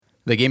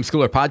The Game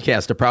Schooler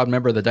Podcast, a proud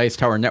member of the Dice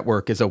Tower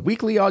Network, is a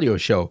weekly audio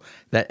show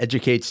that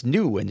educates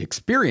new and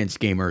experienced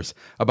gamers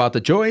about the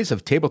joys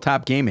of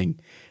tabletop gaming.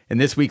 In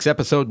this week's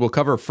episode, we'll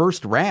cover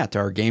First Rat,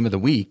 our game of the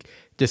week,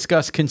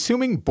 discuss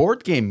consuming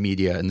board game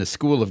media in the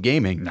School of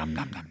Gaming,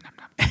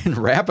 and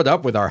wrap it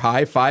up with our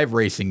high five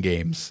racing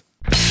games.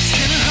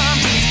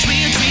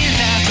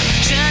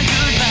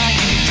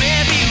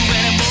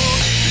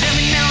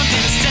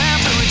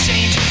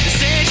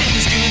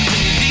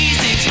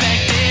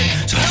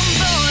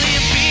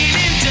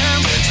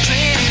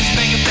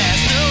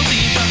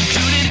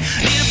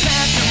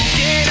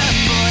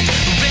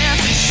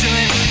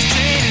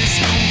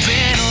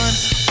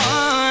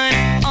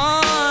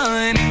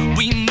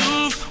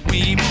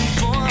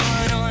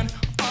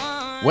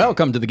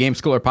 Welcome to the Game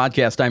Schooler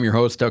Podcast. I'm your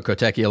host, Doug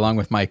Kotecki, along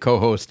with my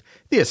co-host,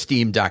 the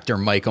esteemed Dr.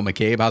 Michael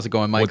McCabe. How's it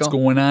going, Michael? What's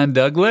going on,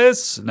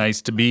 Douglas?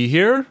 Nice to be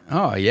here.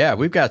 Oh, yeah.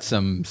 We've got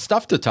some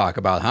stuff to talk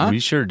about, huh? We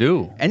sure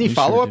do. Any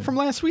follow-up from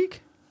last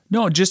week?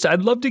 No, just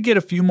I'd love to get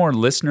a few more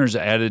listeners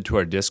added to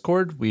our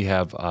Discord. We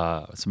have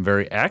some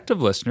very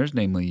active listeners,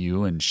 namely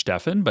you and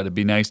Stefan, but it'd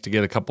be nice to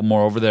get a couple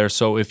more over there.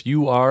 So if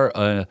you are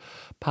a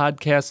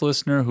podcast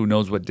listener who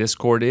knows what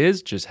Discord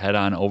is, just head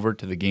on over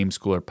to the Game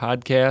Schooler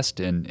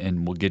Podcast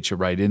and we'll get you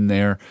right in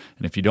there.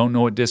 And if you don't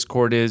know what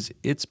Discord is,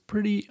 it's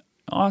pretty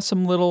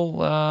awesome little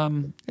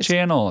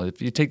channel.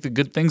 If you take the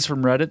good things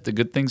from Reddit, the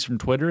good things from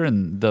Twitter,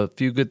 and the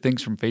few good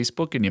things from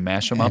Facebook, and you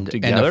mash them up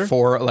together.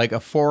 And a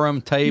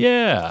forum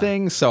type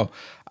thing. So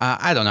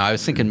I don't know. I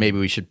was thinking maybe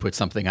we should put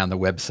something on the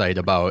website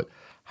about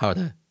how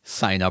to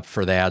sign up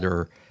for that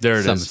or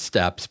some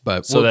steps.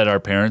 But so that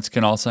our parents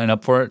can all sign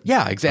up for it?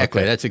 Yeah,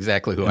 exactly. Okay. That's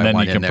exactly who I want in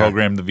there. And then you can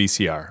program the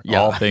VCR. Yeah.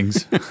 All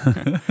things.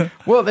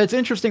 Well, that's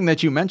interesting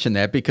that you mentioned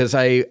that because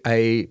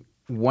I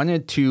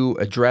wanted to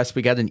address,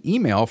 we got an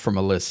email from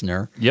a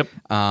listener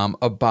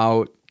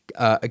about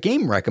a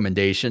game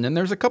recommendation, and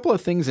there's a couple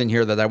of things in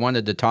here that I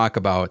wanted to talk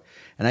about,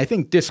 and I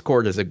think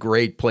Discord is a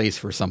great place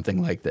for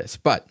something like this.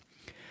 But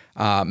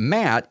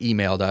Matt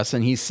emailed us,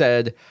 and he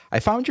said, I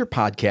found your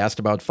podcast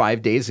about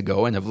 5 days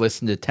ago and have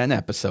listened to 10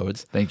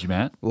 episodes. Thank you,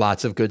 Matt.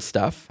 Lots of good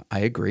stuff. I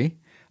agree.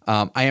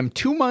 I am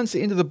 2 months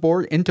into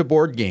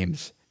board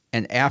games,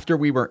 and after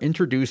we were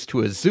introduced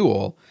to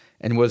Azul,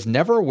 and was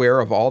never aware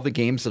of all the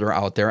games that are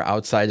out there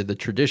outside of the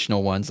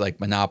traditional ones like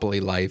Monopoly,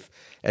 Life,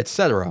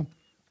 etc.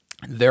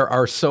 There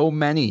are so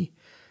many.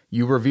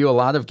 You review a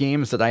lot of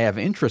games that I have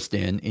interest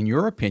in. In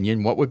your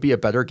opinion, what would be a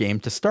better game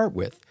to start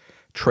with?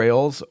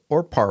 Trails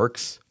or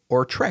Parks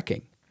or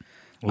Trekking?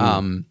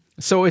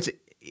 So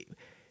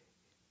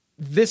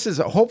this is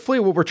hopefully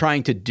what we're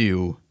trying to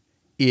do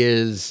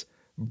is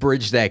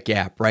bridge that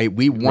gap, right?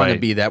 We want to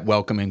be that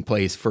welcoming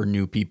place for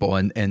new people.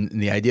 And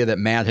the idea that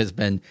Matt has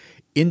been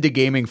into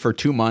gaming for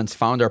 2 months,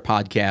 found our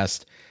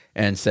podcast,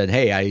 and said,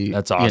 hey,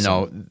 that's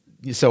awesome.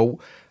 So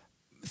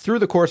through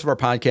the course of our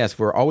podcast,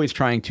 we're always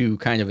trying to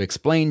kind of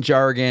explain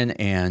jargon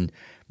and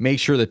make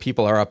sure that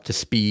people are up to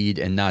speed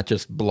and not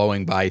just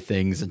blowing by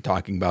things and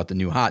talking about the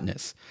new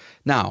hotness.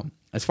 Now,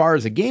 as far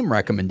as a game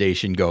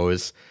recommendation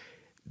goes,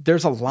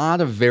 there's a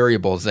lot of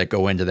variables that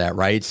go into that,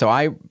 right? So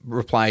I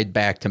replied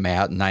back to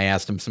Matt and I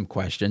asked him some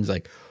questions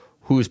like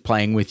who's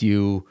playing with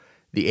you,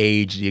 the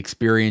age, the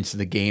experience of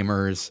the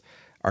gamers.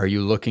 Are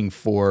you looking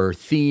for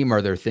theme? Are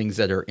there things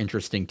that are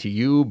interesting to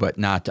you but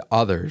not to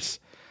others?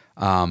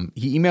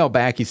 He emailed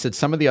back. He said,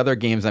 some of the other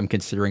games I'm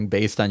considering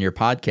based on your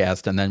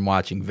podcast and then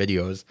watching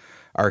videos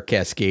are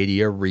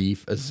Cascadia,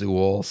 Reef,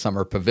 Azul,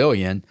 Summer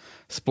Pavilion,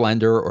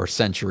 Splendor or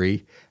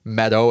Century,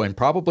 Meadow, and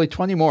probably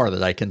 20 more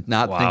that I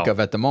cannot think of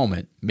at the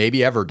moment.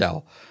 Maybe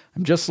Everdell.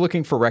 I'm just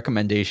looking for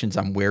recommendations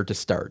on where to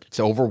start. It's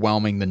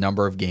overwhelming the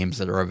number of games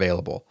that are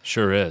available.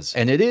 Sure is.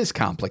 And it is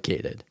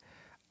complicated.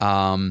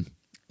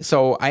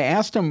 So I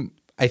asked him,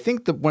 I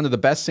think that one of the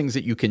best things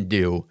that you can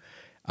do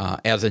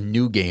as a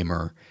new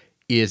gamer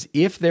is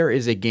if there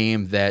is a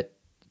game that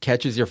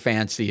catches your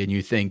fancy and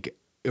you think,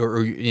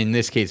 or in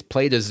this case,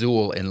 played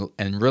Azul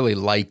and really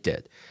liked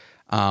it,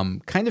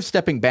 kind of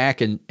stepping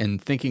back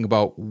and thinking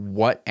about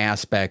what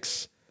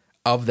aspects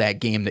of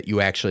that game that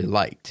you actually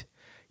liked.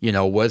 You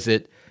know, was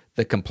it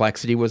the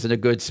complexity? Was it a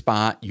good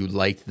spot? You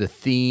liked the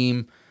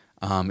theme?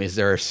 Is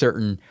there a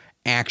certain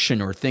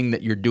action or thing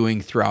that you're doing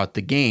throughout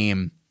the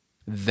game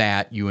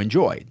that you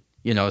enjoyed?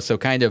 You know, so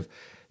kind of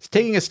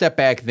taking a step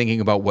back,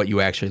 thinking about what you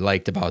actually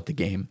liked about the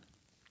game.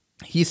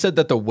 He said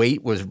that the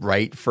weight was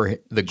right for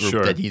the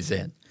group that he's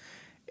in.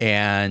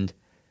 And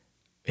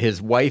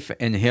his wife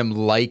and him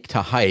like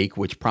to hike,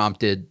 which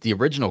prompted the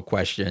original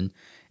question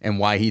and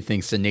why he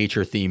thinks the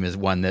nature theme is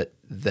one that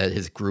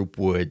his group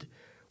would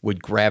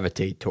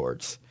gravitate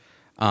towards.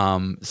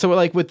 So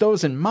like with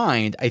those in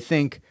mind, I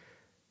think,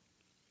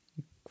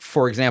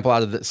 for example,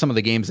 out of some of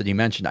the games that he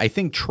mentioned, I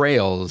think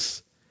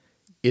Trails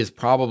is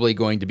probably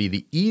going to be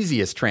the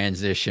easiest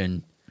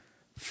transition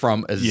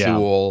from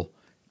Azul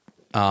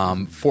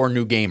for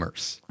new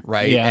gamers,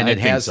 right? Yeah, and it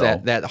has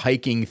so. that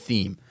hiking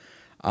theme.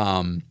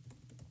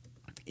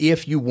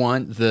 If you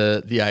want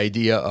the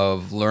idea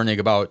of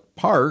learning about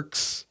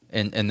parks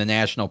and the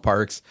national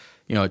parks,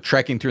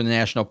 trekking through the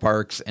national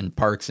parks and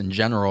parks in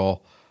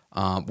general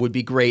would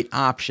be great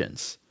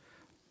options.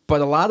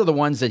 But a lot of the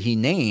ones that he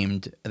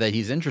named that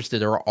he's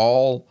interested are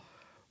all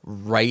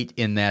right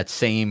in that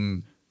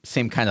same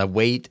kind of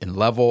weight and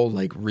level.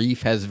 Like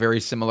Reef has very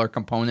similar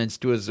components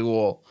to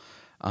Azul.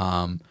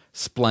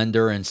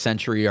 Splendor and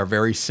Century are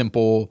very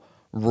simple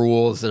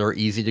rules that are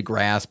easy to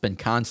grasp and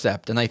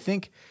concept. And I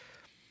think,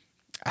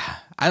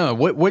 I don't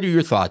know, what are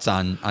your thoughts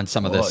on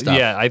some of this stuff?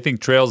 Yeah, I think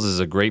Trails is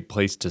a great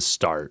place to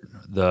start.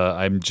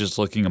 I'm just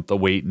looking up the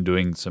weight and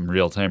doing some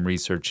real-time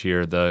research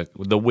here. The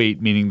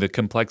weight, meaning the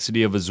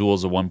complexity of Azul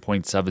is a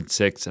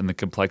 1.76 and the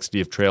complexity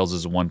of Trails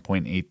is a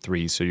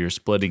 1.83. So you're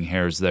splitting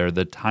hairs there.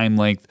 The time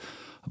length,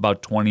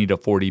 about 20 to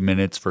 40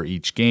 minutes for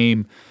each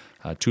game.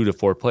 2 to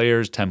 4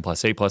 players, 10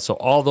 plus, 8 plus. So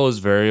all those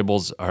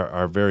variables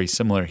are very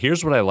similar.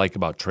 Here's what I like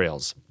about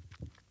Trails.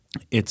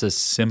 It's a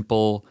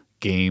simple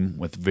game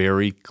with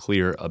very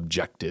clear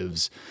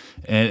objectives.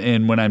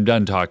 And when I'm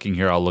done talking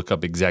here, I'll look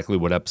up exactly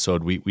what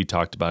episode we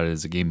talked about it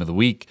as a game of the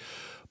week.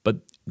 But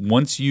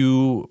once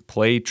you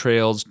play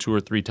Trails 2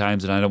 or 3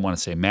 times, and I don't want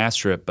to say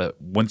master it, but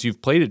once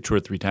you've played it 2 or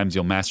 3 times,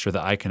 you'll master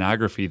the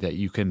iconography that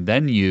you can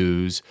then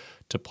use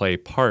to play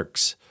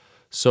Parks.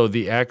 So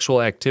the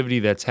actual activity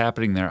that's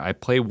happening there, I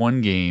play one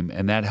game,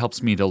 and that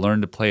helps me to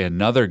learn to play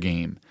another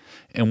game.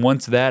 And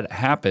once that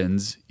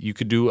happens, you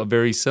could do a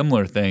very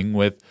similar thing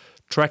with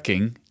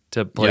trekking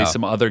to play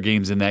some other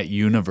games in that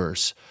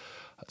universe.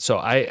 So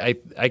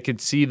I could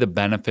see the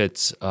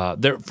benefits.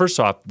 First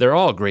off, they're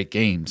all great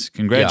games.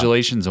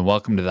 Congratulations and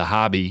welcome to the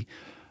hobby.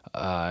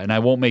 And I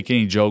won't make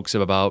any jokes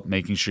about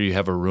making sure you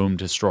have a room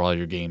to store all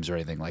your games or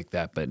anything like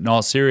that. But in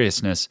all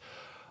seriousness,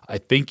 I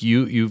think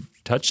you've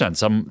touched on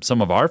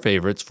some of our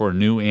favorites for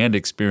new and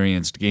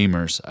experienced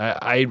gamers.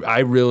 I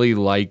really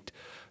liked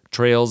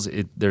Trails.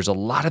 There's a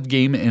lot of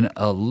game in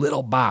a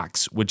little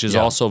box, which is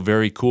also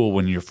very cool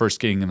when you're first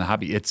getting in the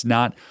hobby. It's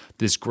not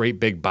this great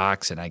big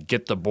box and I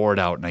get the board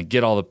out and I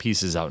get all the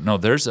pieces out. No,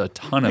 there's a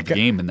ton of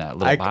game in that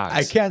little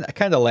box. I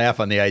kind of laugh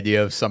on the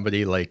idea of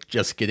somebody like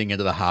just getting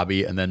into the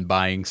hobby and then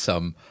buying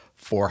some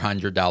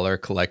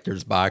 $400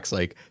 collector's box,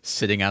 like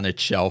sitting on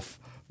its shelf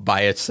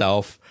by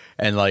itself,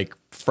 and like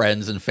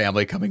friends and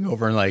family coming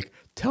over and like,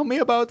 tell me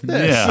about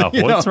this. Yeah,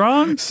 what's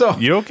wrong? So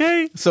you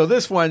okay? So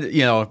this one,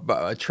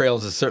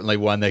 Trails is certainly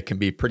one that can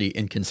be pretty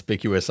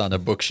inconspicuous on a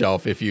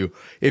bookshelf if you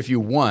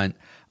want.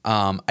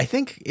 I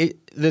think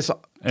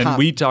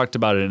we talked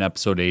about it in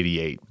episode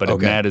 88, but if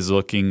Matt is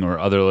looking or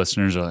other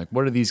listeners are like,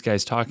 what are these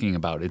guys talking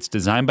about? It's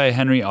designed by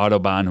Henry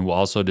Audubon, who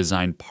also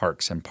designed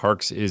Parks, and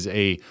Parks is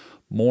a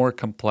more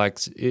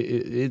complex,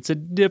 it's a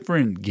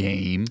different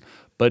game,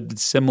 but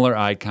similar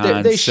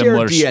icons, they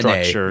similar share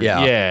DNA. structure.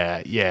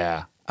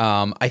 Yeah.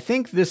 I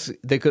think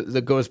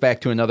that goes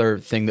back to another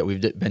thing that we've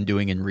been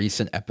doing in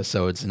recent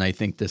episodes, and I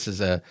think this is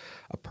a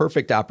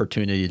perfect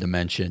opportunity to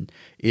mention,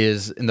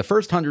 is in the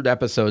first 100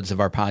 episodes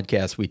of our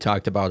podcast, we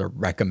talked about a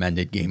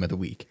recommended game of the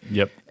week.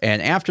 Yep.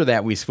 And after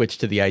that, we switched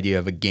to the idea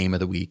of a game of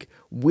the week,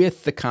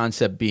 with the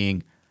concept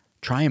being,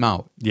 try them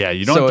out. Yeah,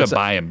 you don't have to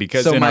buy them,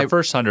 because in our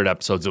first 100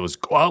 episodes, it was,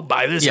 go out,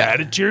 buy this, add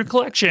it to your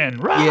collection.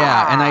 Rah!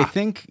 Yeah, and I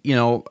think,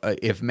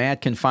 if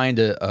Matt can find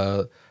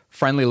a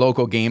friendly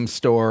local game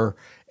store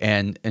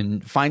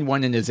and find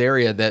one in his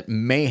area that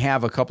may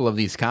have a couple of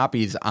these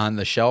copies on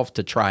the shelf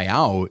to try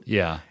out.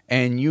 Yeah.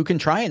 And you can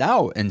try it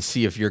out and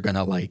see if you're going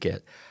to like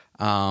it.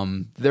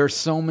 There's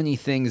so many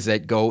things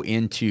that go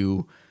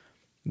into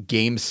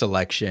game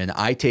selection.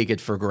 I take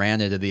it for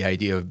granted of the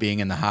idea of being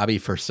in the hobby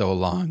for so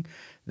long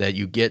that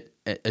you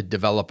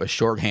develop a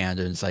shorthand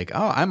and it's like,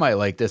 oh, I might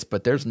like this,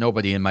 but there's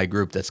nobody in my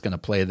group that's going to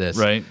play this.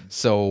 Right.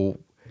 So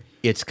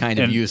it's kind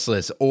of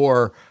useless.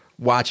 Or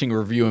watching a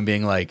review and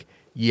being like,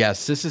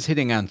 yes, this is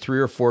hitting on 3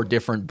 or 4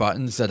 different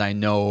buttons that I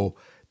know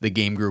the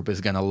game group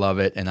is going to love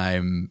it and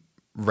I'm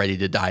ready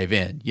to dive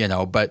in,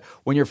 But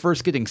when you're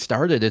first getting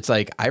started, it's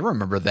like, I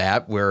remember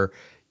that where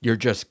you're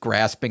just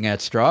grasping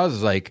at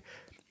straws. Like,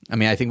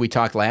 I think we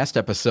talked last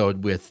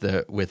episode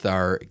with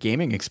our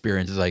gaming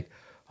experiences, like,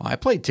 oh, I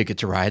played Ticket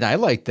to Ride. I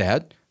like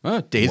that.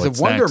 Days of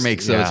Wonder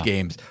makes those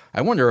games.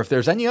 I wonder if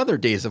there's any other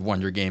Days of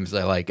Wonder games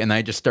I like. And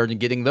I just started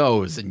getting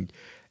those and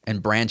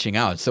branching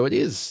out. So it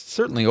is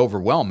certainly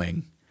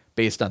overwhelming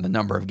based on the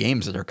number of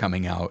games that are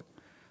coming out,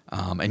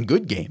 and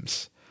good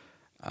games.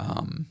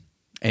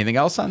 Anything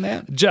else on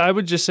that? I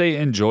would just say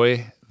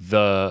enjoy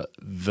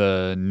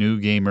the new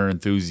gamer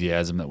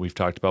enthusiasm that we've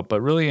talked about,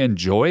 but really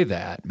enjoy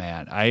that,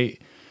 man.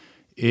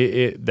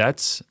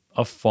 That's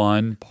a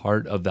fun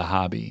part of the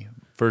hobby.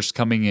 First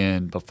coming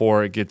in,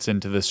 before it gets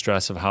into the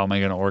stress of how am I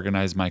going to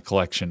organize my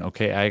collection.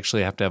 Okay, I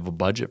actually have to have a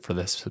budget for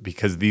this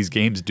because these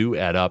games do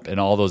add up, and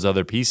all those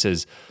other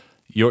pieces.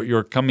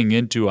 You're coming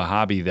into a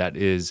hobby that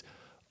is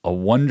a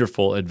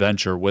wonderful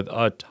adventure with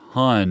a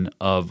ton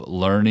of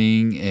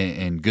learning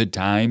and good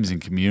times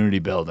and community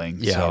building.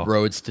 Yeah,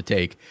 roads to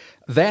take.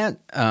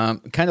 That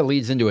kind of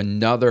leads into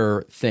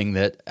another thing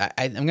that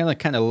I'm going to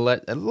kind of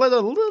let a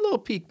little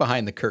peek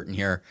behind the curtain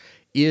here,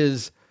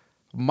 is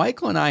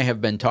Michael and I have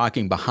been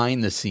talking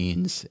behind the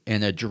scenes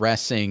and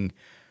addressing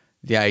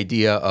the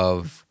idea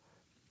of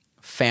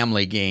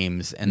family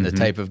games and the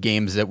type of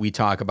games that we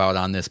talk about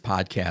on this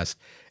podcast.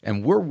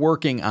 And we're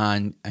working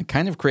on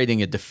kind of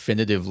creating a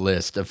definitive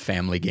list of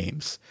family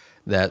games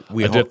that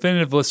we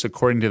definitive list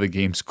according to the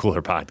Game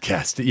Schooler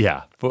podcast.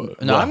 Yeah.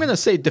 No, I'm going to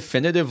say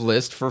definitive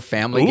list for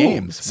family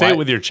games. Say it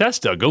with your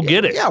chest, Doug. Go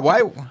get it. Yeah,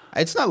 why?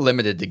 It's not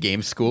limited to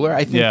Game Schooler.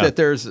 I think that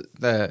there's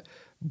the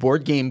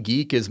Board Game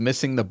Geek is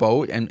missing the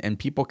boat, and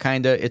people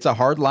kind of, it's a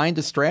hard line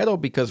to straddle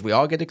because we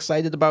all get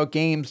excited about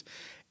games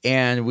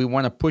and we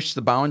want to push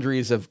the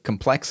boundaries of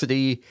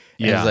complexity.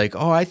 And it's like,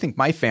 oh, I think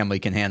my family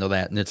can handle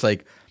that. And it's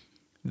like,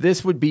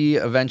 this would be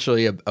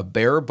eventually a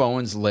bare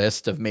bones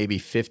list of maybe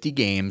 50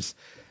 games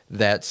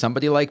that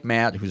somebody like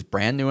Matt, who's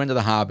brand new into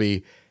the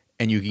hobby,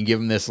 and you can give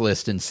him this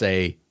list and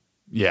say,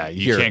 yeah,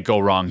 you can't go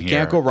wrong here. You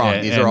can't go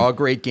wrong. These are all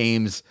great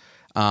games.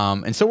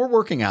 And so we're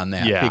working on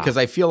that because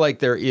I feel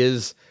like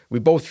we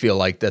both feel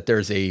like that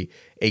there's a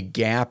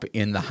gap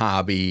in the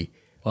hobby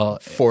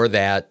for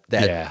that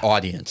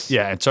audience.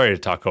 Yeah, and sorry to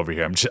talk over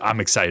here. I'm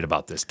excited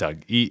about this,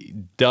 Doug.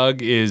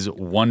 Doug is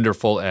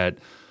wonderful at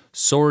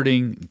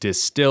sorting,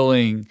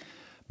 distilling,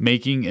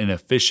 making an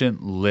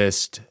efficient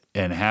list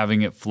and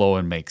having it flow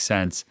and make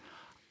sense.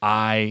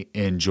 I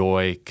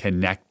enjoy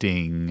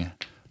connecting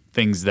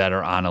things that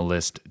are on a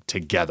list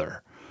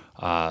together.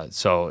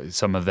 So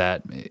some of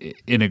that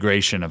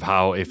integration of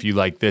how if you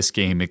like this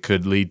game, it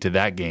could lead to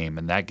that game,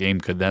 and that game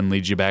could then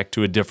lead you back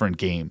to a different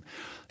game.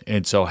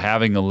 And so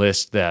having a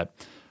list that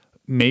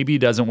maybe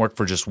doesn't work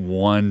for just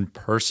one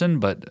person,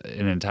 but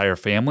an entire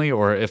family,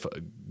 or if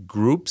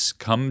groups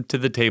come to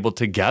the table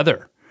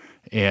together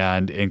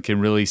and can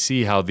really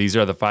see how these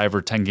are the 5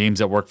 or 10 games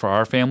that work for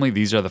our family.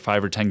 These are the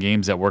 5 or 10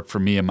 games that work for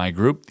me and my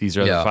group. These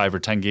are the 5 or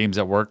 10 games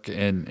that work.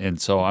 And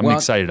so I'm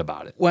excited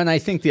about it. Well, and I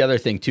think the other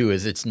thing too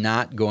is it's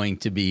not going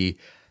to be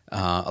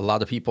a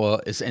lot of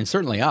people, and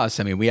certainly us.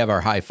 I mean, we have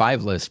our high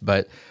 5 list,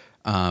 but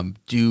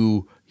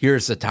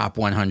here's the top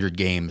 100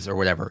 games or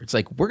whatever. It's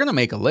like, we're going to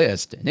make a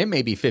list and it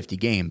may be 50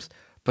 games,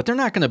 but they're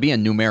not going to be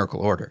in numerical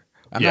order.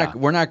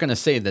 We're not going to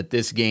say that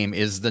this game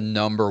is the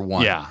number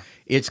one. Yeah.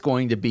 It's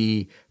going to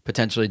be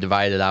potentially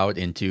divided out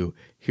into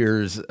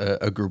here's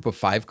a group of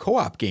 5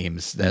 co-op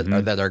games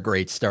that are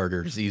great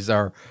starters. These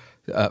are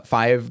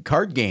 5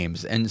 card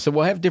games. And so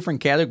we'll have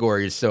different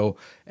categories. So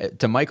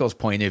to Michael's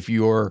point, if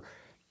your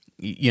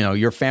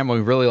family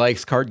really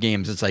likes card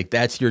games, it's like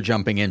that's your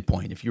jumping in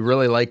point. If you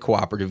really like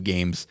cooperative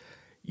games,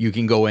 you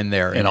can go in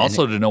there. And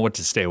also to know what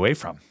to stay away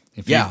from.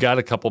 If you've got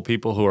a couple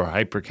people who are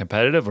hyper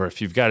competitive, or if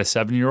you've got a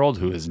 7-year-old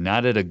who is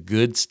not at a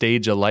good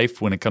stage of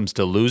life when it comes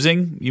to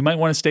losing, you might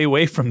want to stay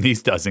away from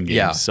these dozen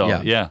games.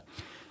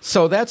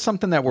 So that's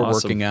something that we're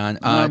working on.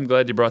 I'm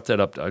glad you brought that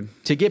up, Doug.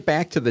 To get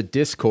back to the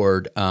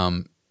Discord,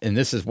 and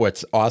this is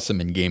what's awesome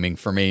in gaming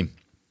for me,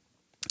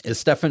 is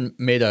Stefan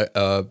made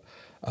a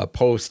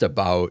post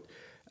about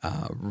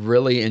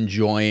really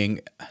enjoying.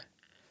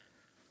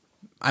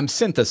 I'm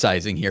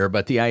synthesizing here,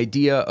 but the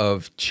idea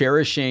of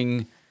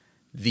cherishing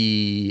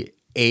the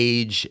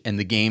age and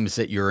the games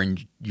that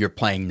you're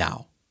playing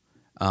now.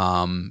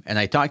 And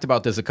I talked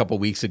about this a couple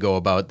weeks ago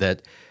about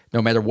that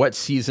no matter what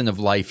season of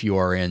life you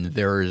are in,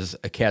 there is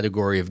a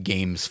category of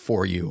games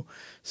for you.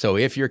 So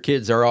if your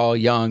kids are all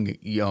young,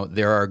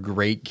 there are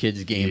great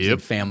kids games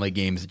and family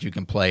games that you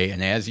can play.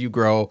 And as you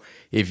grow,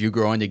 if you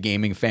grow into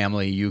gaming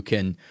family, you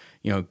can,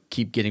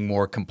 keep getting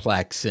more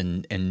complex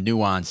and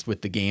nuanced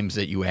with the games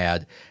that you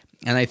add.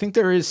 And I think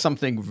there is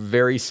something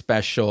very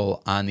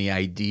special on the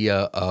idea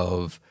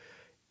of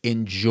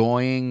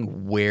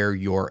enjoying where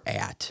you're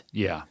at.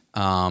 Yeah.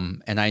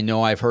 And I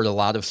know I've heard a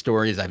lot of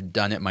stories. I've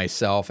done it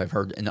myself. I've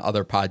heard in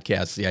other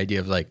podcasts the idea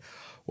of like,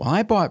 well,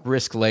 I bought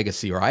Risk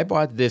Legacy or I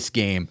bought this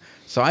game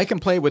so I can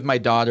play with my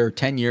daughter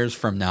 10 years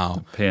from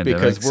now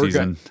because we're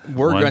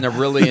going to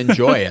really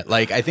enjoy it.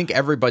 Like, I think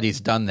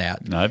everybody's done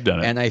that. I've done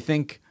it. And I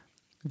think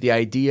the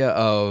idea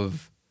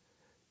of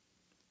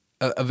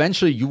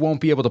eventually you won't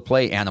be able to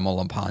play Animal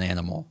Upon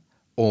Animal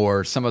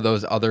or some of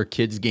those other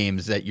kids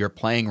games that you're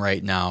playing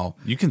right now.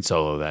 You can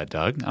solo that,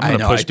 Doug. I'm going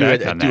to push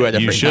back on that.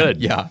 You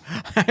should. Yeah.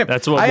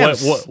 That's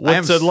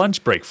what's a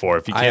lunch break for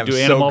if you can't do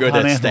Animal Upon Animal. I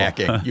am so good at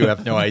stacking. You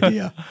have no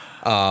idea.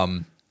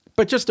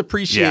 But just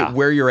appreciate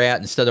where you're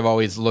at instead of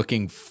always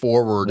looking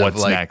forward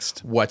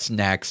what's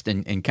next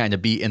and kind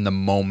of be in the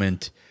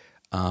moment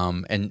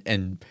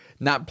and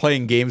not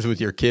playing games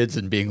with your kids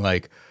and being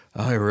like,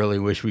 oh, I really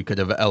wish we could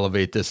have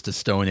elevated this to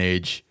Stone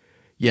Age,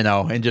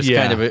 and just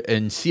kind of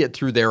and see it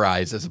through their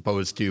eyes as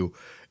opposed to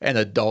an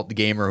adult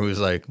gamer who's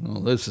like,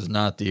 well, this is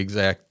not the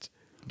exact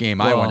game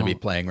I want to be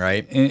playing,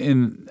 right?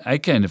 And I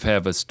kind of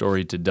have a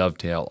story to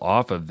dovetail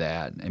off of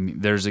that. I mean,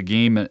 there's a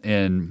game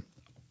in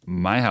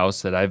my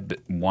house that I've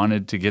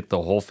wanted to get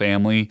the whole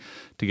family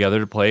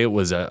together to play. It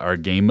was our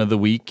game of the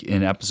week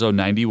in episode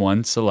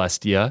 91,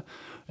 Celestia.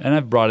 And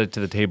I've brought it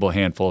to the table a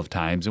handful of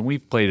times, and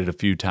we've played it a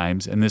few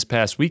times. And this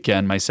past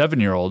weekend, my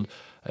 7-year-old,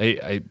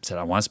 I said,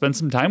 I want to spend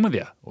some time with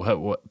you.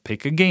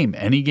 Pick a game,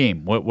 any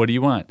game. What do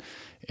you want?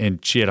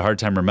 And she had a hard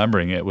time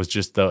remembering it. It was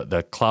just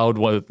the cloud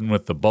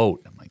with the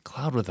boat. I'm like,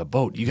 cloud with a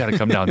boat? You got to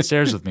come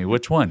downstairs with me.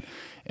 Which one?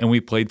 And we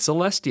played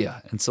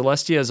Celestia. And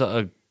Celestia is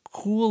a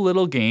cool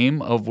little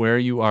game of where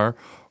you are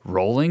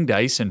rolling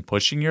dice and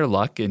pushing your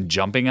luck and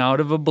jumping out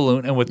of a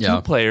balloon. And with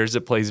two players,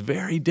 it plays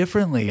very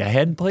differently. I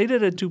hadn't played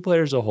it at two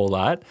players a whole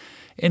lot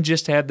and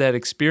just had that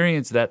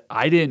experience that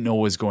I didn't know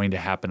was going to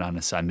happen on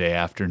a Sunday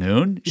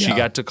afternoon. She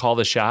got to call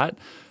the shot.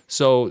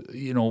 So,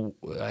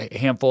 a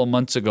handful of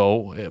months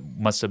ago, it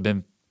must have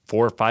been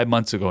 4 or 5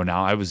 months ago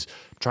now, I was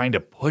trying to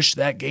push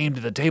that game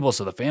to the table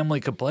so the family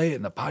could play it,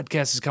 and the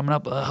podcast is coming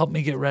up. Help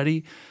me get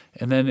ready.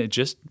 And then it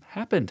just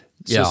happened.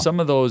 So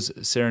some of those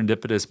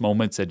serendipitous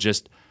moments that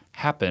just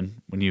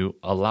happen when you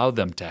allow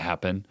them to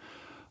happen,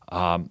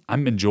 I'm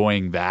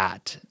enjoying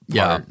that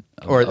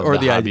part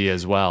of the hobby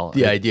as well.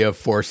 The idea of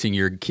forcing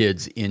your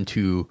kids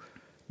into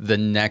the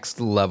next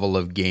level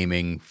of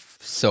gaming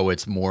so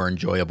it's more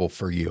enjoyable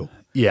for you.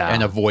 Yeah.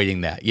 And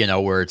avoiding that,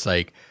 where it's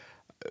like,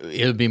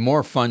 it would be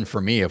more fun for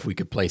me if we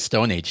could play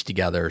Stone Age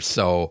together.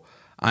 So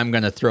I'm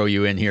going to throw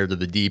you in here to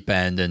the deep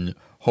end, and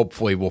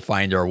hopefully we'll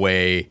find our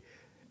way.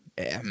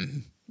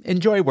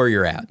 Enjoy where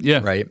you're at. Yeah.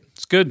 Right?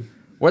 It's good.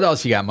 What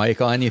else you got,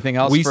 Michael? Anything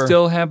else? We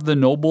still have the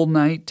Noble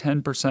Night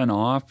 10%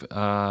 off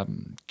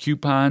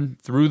coupon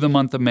through the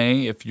month of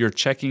May. If you're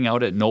checking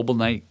out at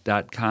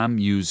noblenight.com,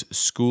 use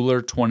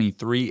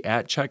Schooler23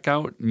 at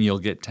checkout, and you'll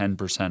get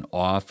 10%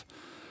 off.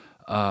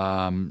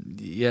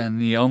 And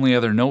the only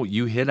other note,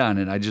 you hit on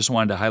it. I just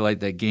wanted to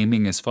highlight that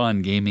gaming is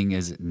fun. Gaming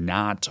is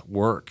not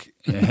work.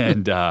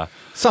 And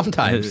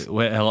sometimes.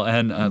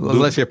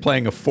 Unless you're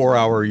playing a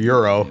 4-hour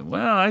Euro.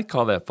 Well, I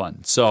call that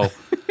fun. So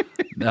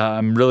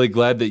I'm really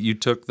glad that you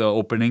took the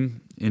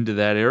opening into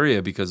that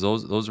area, because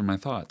those are my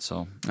thoughts.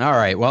 So all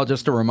right. Well,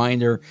 just a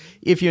reminder,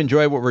 if you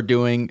enjoy what we're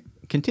doing,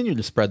 continue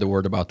to spread the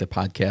word about the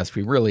podcast.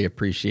 We really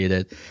appreciate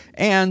it.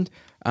 And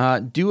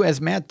do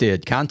as Matt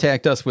did.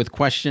 Contact us with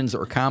questions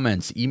or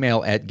comments.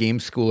 Email at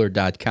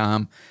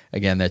gameschooler.com.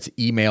 Again, that's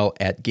email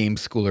at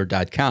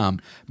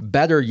gameschooler.com.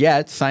 Better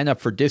yet, sign up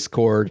for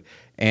Discord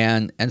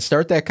and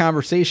start that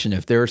conversation.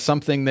 If there's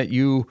something that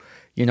you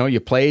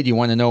played, you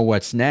want to know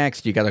what's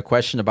next, you got a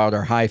question about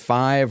our high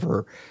five,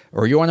 or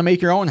you want to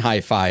make your own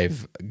high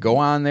five, go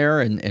on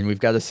there, and we've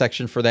got a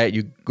section for that.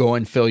 You go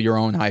and fill your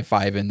own high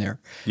five in there.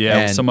 Yeah,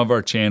 and some of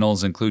our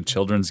channels include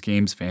children's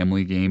games,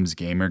 family games,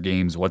 gamer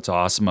games, what's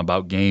awesome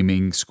about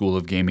gaming, School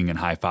of Gaming, and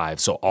High Five.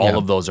 So all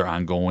of those are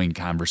ongoing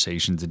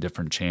conversations in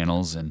different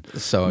channels, and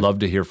so love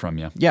to hear from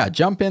you. Yeah,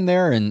 jump in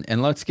there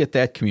and let's get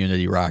that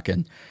community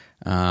rocking.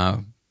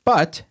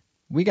 But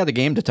we got a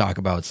game to talk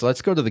about, so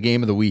let's go to the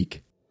game of the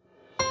week.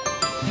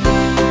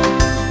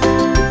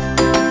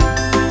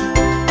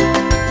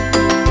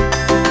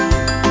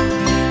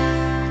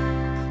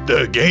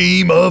 The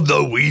Game of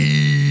the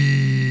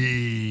Week.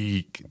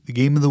 The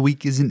Game of the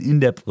Week is an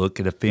in-depth look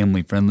at a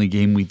family-friendly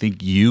game we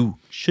think you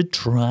should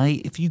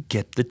try if you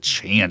get the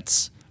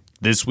chance.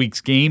 This week's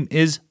game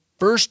is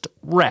First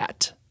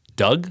Rat.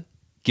 Doug,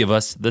 give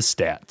us the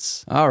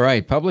stats. All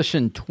right. Published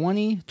in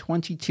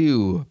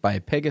 2022 by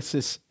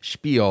Pegasus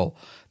Spiel.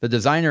 The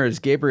designer is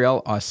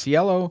Gabriel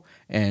Osiello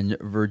and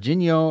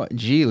Virginio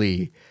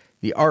Gili.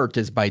 The art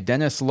is by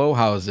Dennis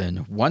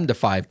Lohausen. 1 to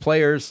 5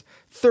 players,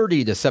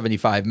 30 to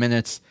 75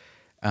 minutes.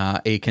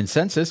 A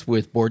consensus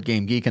with Board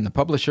Game Geek and the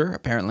publisher,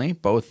 apparently.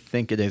 Both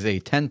think it is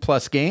a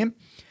 10-plus game.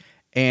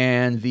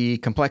 And the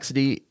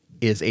complexity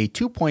is a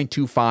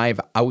 2.25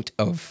 out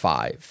of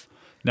 5.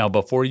 Now,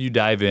 before you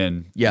dive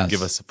in and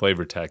give us a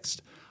flavor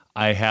text,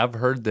 I have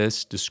heard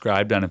this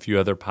described on a few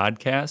other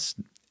podcasts,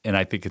 and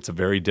I think it's a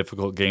very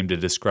difficult game to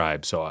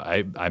describe. So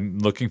I'm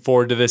looking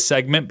forward to this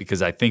segment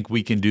because I think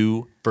we can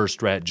do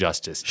First Rat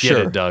justice. Get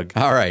it, Doug.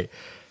 All right.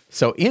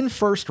 So in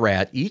First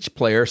Rat, each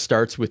player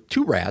starts with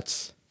 2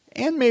 rats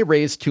and may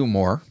raise 2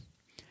 more.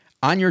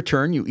 On your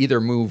turn, you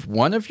either move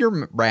one of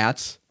your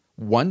rats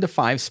 1 to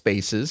 5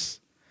 spaces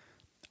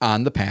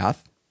on the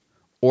path,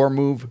 or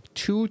move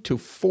 2 to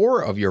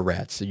 4 of your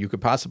rats. So you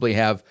could possibly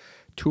have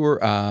 2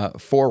 or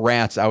 4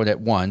 rats out at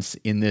once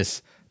in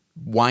this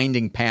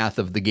winding path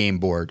of the game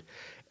board.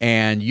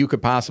 And you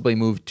could possibly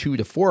move 2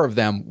 to 4 of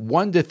them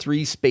 1 to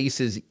 3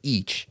 spaces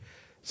each.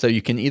 So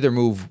you can either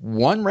move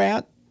 1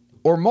 rat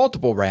or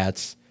multiple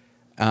rats.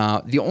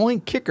 The only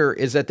kicker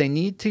is that they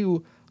need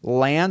to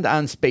land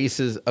on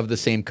spaces of the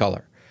same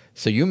color.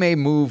 So you may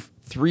move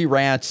 3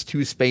 rats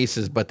 2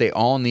 spaces, but they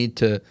all need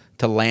to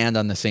land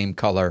on the same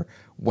color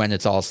when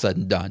it's all said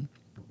and done.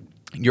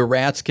 Your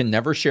rats can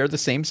never share the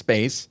same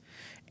space,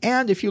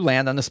 and if you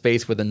land on a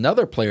space with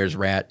another player's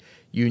rat,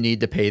 you need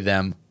to pay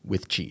them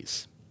with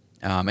cheese.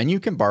 And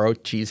you can borrow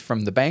cheese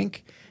from the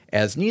bank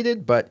as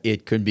needed, but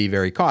it could be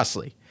very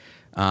costly.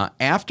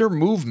 After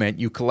movement,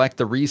 you collect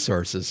the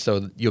resources,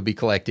 so you'll be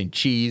collecting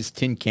cheese,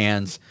 tin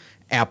cans,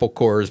 apple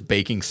cores,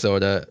 baking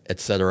soda,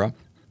 etc.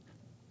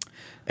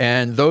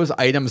 And those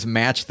items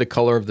match the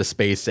color of the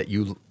space that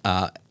you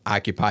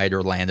occupied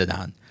or landed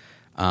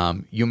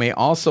on. You may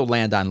also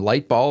land on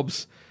light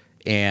bulbs,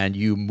 and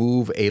you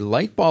move a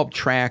light bulb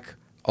track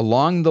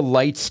along the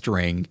light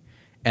string,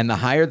 and the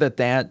higher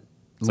that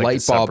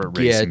light bulb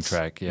gets,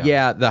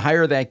 the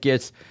higher that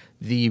gets,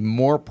 the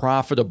more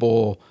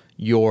profitable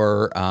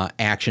your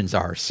actions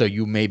are. So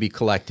you may be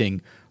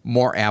collecting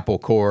more apple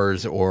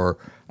cores or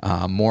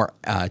more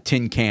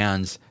tin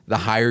cans, the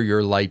higher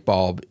your light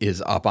bulb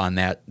is up on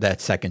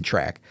that second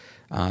track.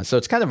 So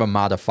it's kind of a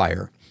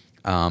modifier.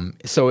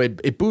 So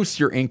it boosts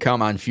your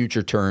income on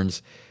future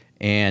turns,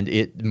 and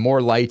it more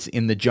lights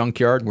in the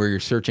junkyard where you're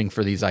searching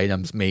for these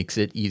items makes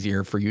it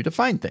easier for you to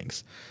find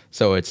things.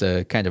 So it's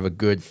a kind of a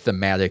good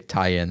thematic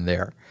tie-in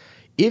there.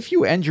 If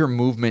you end your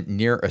movement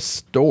near a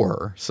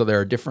store, so there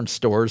are different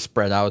stores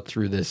spread out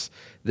through this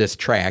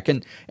track,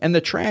 and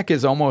the track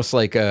is almost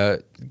like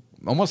a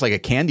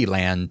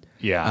Candyland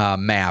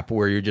map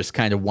where you're just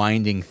kind of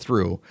winding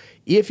through.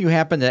 If you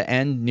happen to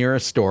end near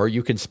a store,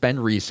 you can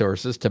spend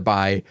resources to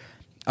buy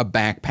a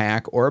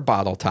backpack or a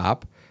bottle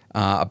top.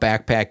 A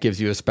backpack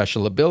gives you a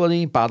special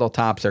ability. Bottle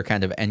tops are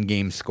kind of end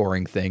game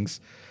scoring things.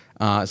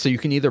 So you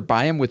can either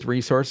buy them with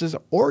resources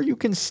or you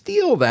can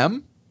steal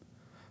them.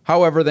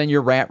 However, then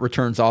your rat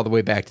returns all the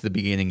way back to the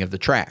beginning of the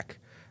track,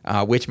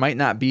 which might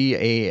not be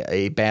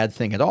a bad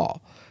thing at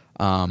all.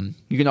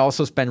 You can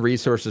also spend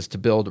resources to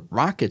build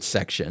rocket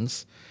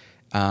sections.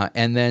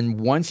 And then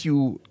once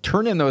you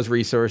turn in those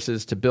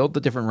resources to build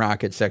the different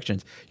rocket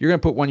sections, you're going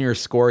to put one of your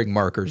scoring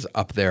markers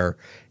up there.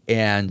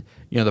 And,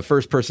 the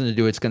first person to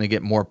do it's going to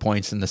get more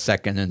points than the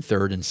second and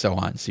third and so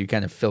on. So you're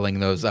kind of filling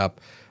those up.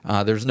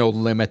 There's no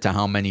limit to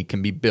how many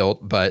can be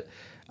built, but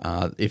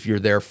if you're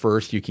there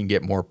first, you can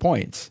get more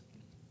points.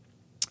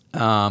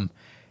 And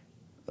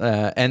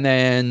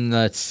then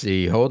let's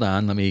see, hold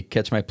on. Let me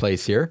catch my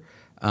place here.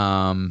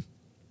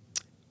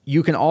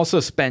 You can also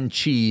spend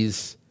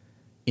cheese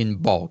in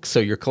bulk.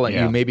 So you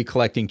may be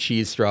collecting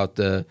cheese throughout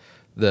the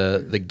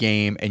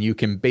game, and you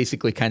can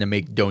basically kind of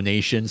make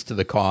donations to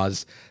the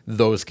cause.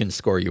 Those can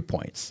score you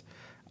points.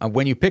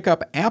 When you pick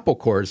up apple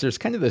cores, there's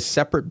kind of this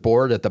separate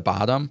board at the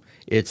bottom.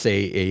 It's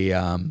a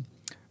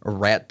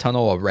rat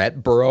tunnel, a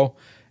rat burrow,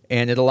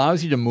 and it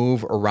allows you to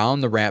move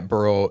around the rat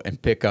burrow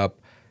and pick up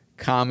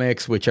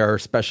comics, which are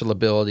special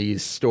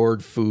abilities,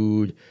 stored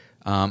food,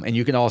 and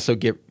you can also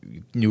get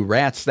new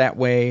rats that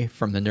way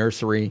from the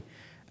nursery.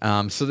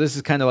 So this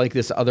is kind of like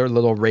this other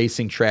little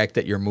racing track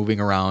that you're moving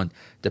around.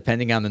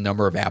 Depending on the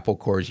number of apple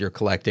cores you're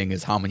collecting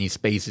is how many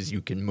spaces you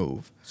can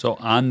move. So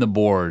on the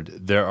board,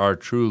 there are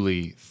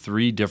truly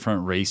 3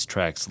 different race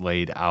tracks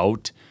laid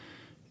out,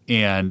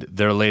 and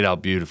they're laid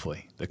out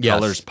beautifully. The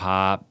colors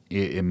pop.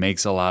 It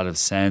makes a lot of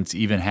sense.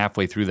 Even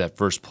halfway through that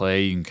first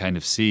play, you can kind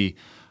of see,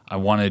 I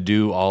want to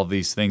do all of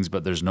these things,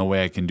 but there's no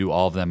way I can do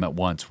all of them at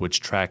once.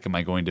 Which track am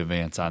I going to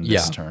advance on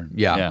this turn?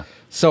 Yeah.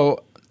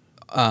 So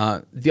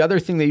the other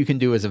thing that you can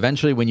do is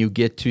eventually when you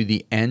get to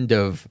the end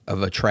of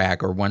a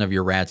track or one of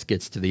your rats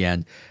gets to the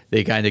end,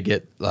 they kind of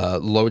get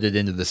loaded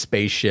into the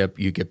spaceship.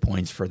 You get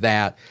points for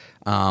that.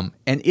 And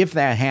if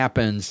that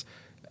happens,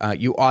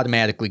 you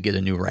automatically get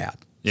a new rat.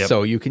 Yep.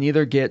 So you can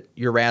either get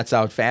your rats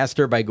out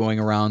faster by going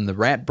around the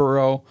rat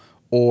burrow,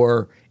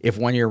 or if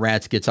one of your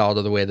rats gets all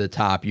the way to the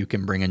top, you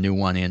can bring a new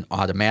one in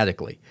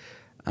automatically.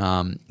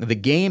 The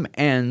game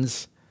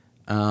ends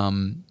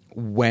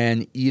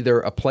when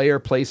either a player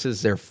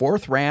places their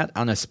 4th rat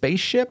on a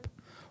spaceship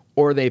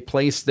or they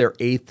place their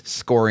 8th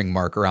scoring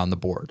marker on the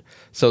board.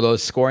 So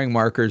those scoring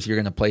markers you're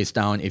going to place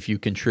down if you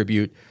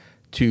contribute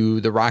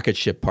to the rocket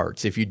ship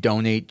parts, if you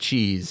donate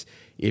cheese,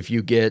 if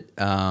you get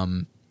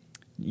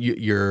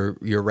your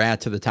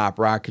rat to the top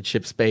rocket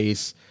ship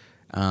space,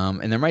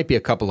 and there might be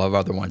a couple of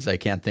other ones I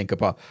can't think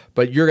about,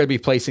 but you're going to be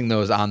placing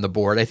those on the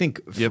board. I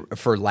think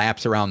for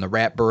laps around the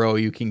rat burrow,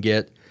 you can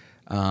get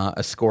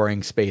a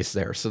scoring space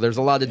there. So there's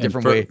a lot of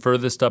different ways.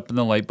 Furthest up in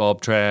the light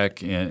bulb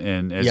track,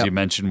 and as you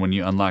mentioned, when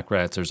you unlock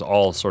rats, there's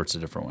all sorts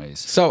of different ways.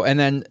 So, and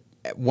then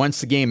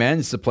once the game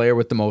ends, the player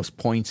with the most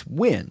points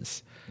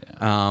wins.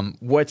 Yeah.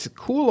 What's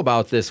cool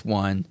about this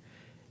one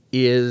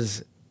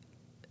is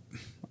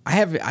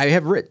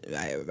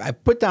I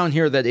put down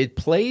here that it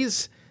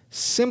plays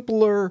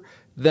simpler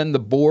than the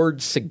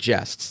board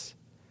suggests.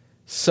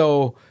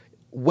 So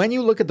when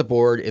you look at the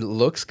board, it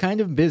looks kind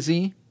of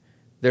busy.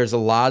 There's a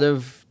lot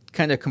of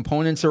kind of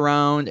components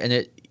around,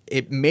 and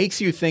it makes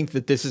you think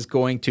that this is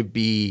going to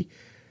be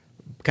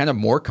kind of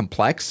more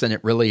complex than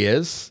it really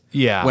is.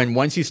 Yeah. When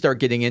once you start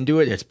getting into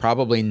it, it's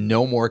probably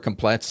no more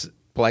complex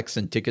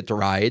than Ticket to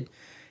Ride.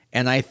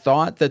 And I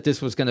thought that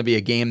this was going to be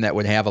a game that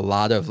would have a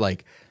lot of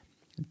like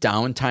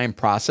downtime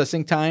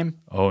processing time.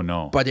 Oh,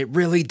 no. But it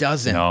really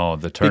doesn't. No,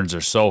 the turns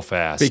are so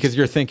fast. Because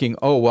you're thinking,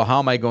 oh, well, how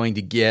am I going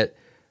to get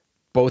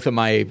both of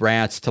my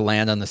rats to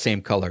land on the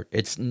same color?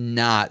 It's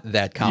not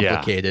that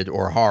complicated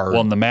or hard.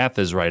 Well, and the math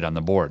is right on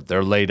the board.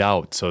 They're laid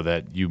out so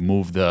that you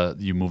move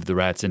the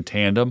rats in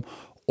tandem,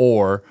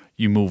 or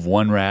you move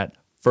one rat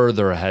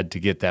further ahead to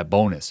get that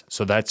bonus.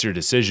 So that's your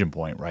decision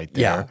point right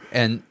there.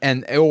 Yeah,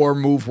 and or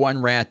move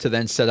one rat to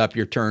then set up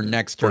your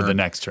next turn. For the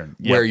next turn.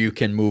 Where you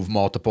can move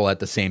multiple at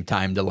the same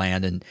time to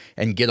land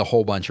and get a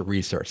whole bunch of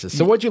resources.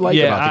 So what'd you like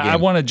about the game? I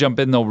want to jump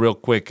in though real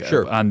quick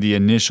on the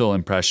initial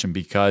impression,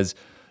 because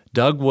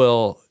Doug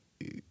will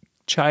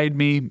chide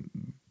me,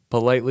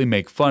 politely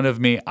make fun of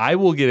me. I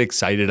will get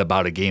excited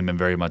about a game and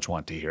very much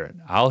want to hear it.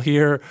 I'll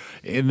hear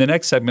in the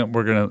next segment,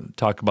 we're going to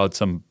talk about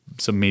some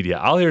media.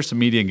 I'll hear some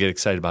media and get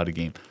excited about a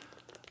game.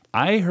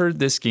 I heard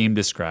this game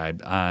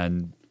described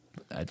on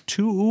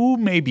 2,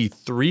 maybe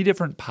 3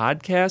 different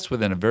podcasts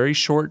within a very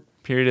short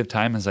period of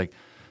time. I was like,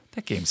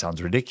 that game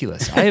sounds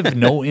ridiculous. I have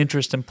no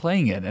interest in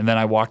playing it. And then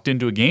I walked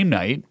into a game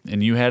night,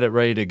 and you had it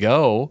ready to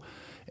go,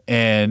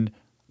 and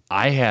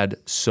I had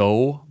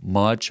so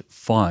much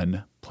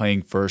fun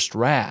playing First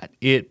Rat.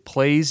 It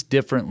plays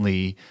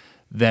differently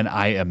than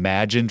I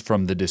imagined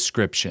from the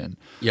description.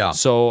 Yeah.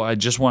 So I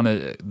just want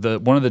to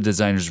one of the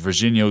designers,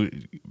 Virginio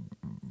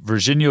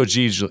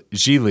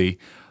Gigli,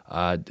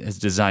 has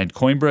designed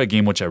Coimbra, a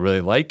game which I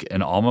really like,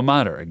 and Alma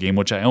Mater, a game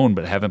which I own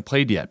but haven't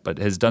played yet, but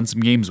has done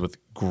some games with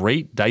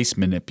great dice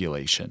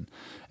manipulation.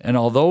 And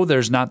although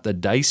there's not the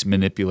dice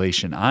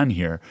manipulation on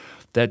here,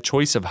 that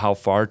choice of how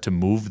far to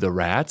move the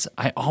rats,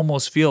 I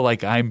almost feel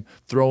like I'm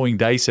throwing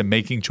dice and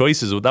making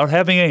choices without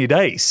having any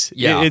dice.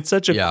 Yeah. It's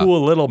such a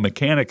cool little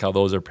mechanic how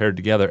those are paired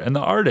together. And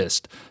the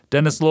artist,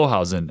 Dennis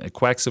Lohausen, at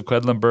Quacks of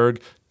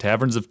Quedlinburg,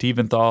 Taverns of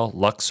Tiefenthal,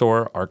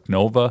 Luxor, Arc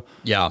Nova.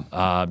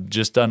 Yeah.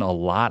 Just done a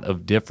lot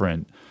of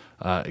different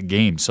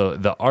games. So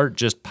the art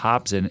just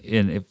pops in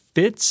and it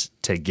fits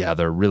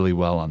together really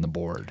well on the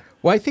board.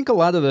 Well, I think a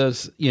lot of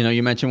those,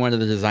 you mentioned one of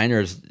the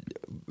designers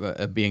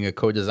being a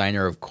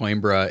co-designer of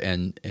Coimbra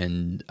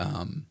and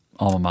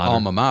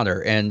Alma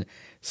Mater. And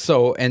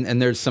so,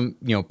 and there's some,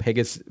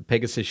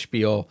 Pegasus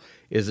Spiel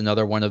is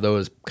another one of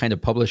those kind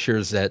of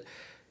publishers that,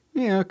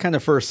 kind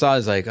of first saw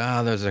as like,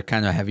 those are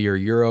kind of heavier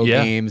Euro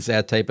games,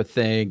 that type of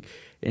thing.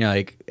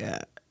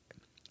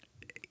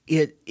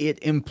 It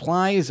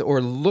implies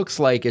or looks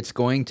like it's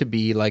going to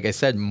be, like I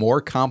said,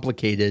 more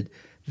complicated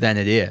than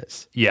it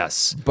is.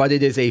 Yes. But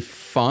it is a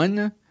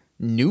fun,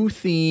 new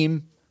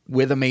theme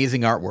with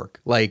amazing artwork.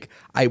 Like,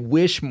 I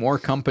wish more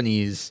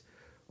companies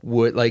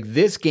would, like,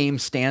 this game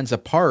stands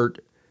apart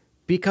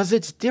because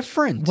it's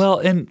different. Well,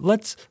 and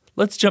let's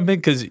jump in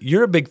because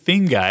you're a big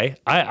theme guy.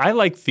 I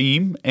like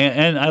theme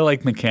and I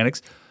like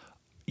mechanics.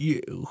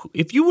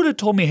 If you would have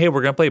told me, hey,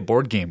 we're going to play a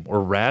board game where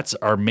rats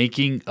are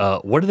making,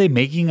 what are they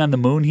making on the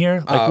moon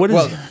here? Like, what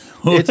is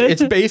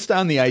it's based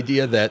on the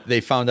idea that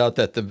they found out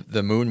that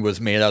the moon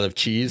was made out of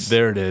cheese.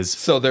 There it is.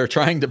 So they're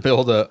trying to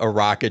build a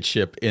rocket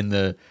ship in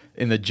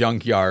the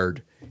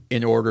junkyard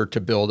in order to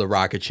build a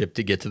rocket ship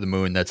to get to the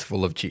moon that's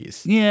full of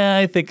cheese. Yeah,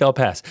 I think I'll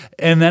pass.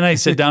 And then I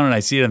sit down and I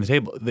see it on the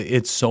table.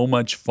 It's so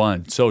much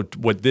fun. So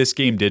what this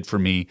game did for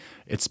me,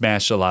 it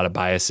smashed a lot of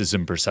biases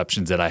and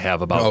perceptions that I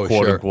have about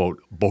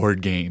quote-unquote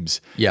board games.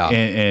 Yeah.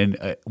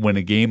 And when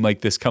a game like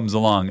this comes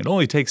along, it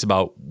only takes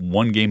about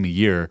one game a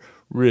year,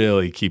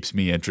 really keeps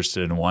me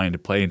interested in wanting to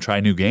play and try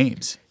new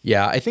games.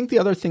 Yeah, I think the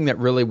other thing that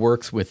really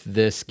works with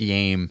this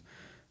game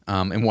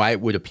and why it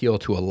would appeal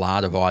to a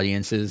lot of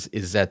audiences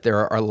is that there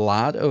are a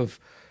lot of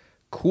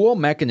cool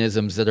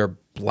mechanisms that are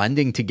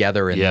blending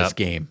together in this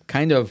game,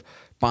 kind of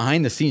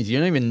behind the scenes. You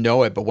don't even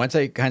know it, but once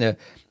I and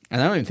I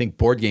don't even think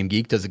Board Game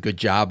Geek does a good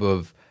job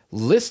of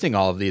listing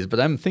all of these,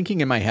 but I'm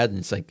thinking in my head, and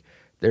it's like,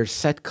 there's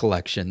set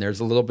collection, there's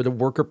a little bit of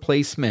worker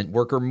placement,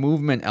 worker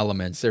movement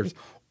elements, there's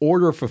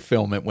order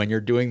fulfillment when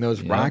you're doing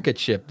those rocket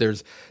ship.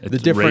 There's the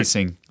different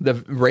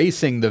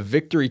racing, the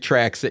victory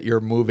tracks that you're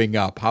moving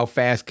up. How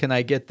fast can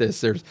I get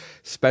this? There's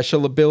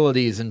special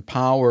abilities and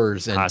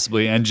powers and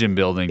possibly engine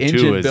building too.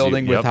 Engine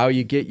building with how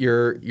you get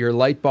your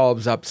light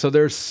bulbs up. So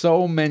there's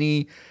so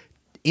many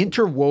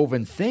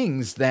interwoven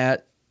things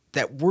that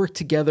work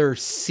together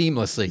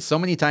seamlessly. So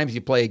many times you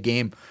play a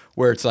game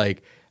where it's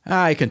like,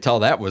 I can tell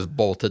that was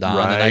bolted on,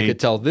 and I could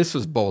tell this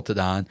was bolted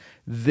on.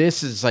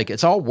 This is like,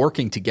 it's all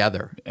working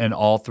together. And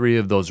all three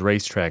of those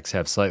racetracks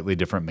have slightly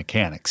different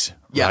mechanics,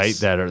 right?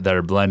 That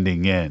are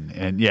blending in.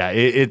 And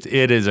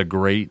it is a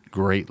great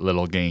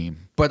little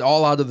game. But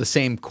all out of the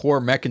same core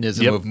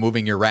mechanism of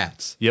moving your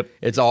rats. Yep.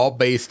 It's all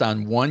based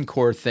on one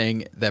core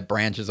thing that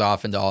branches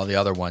off into all the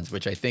other ones,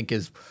 which I think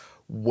is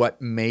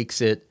what makes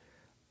it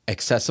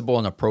accessible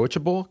and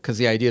approachable. Because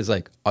the idea is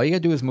like, all you got to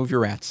do is move your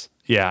rats.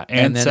 Yeah,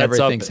 and then sets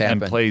everything's up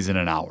happened. and plays in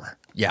an hour.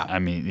 Yeah. I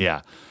mean,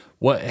 yeah.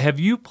 What have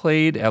you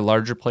played at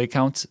larger play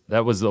counts?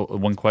 That was the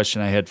one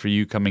question I had for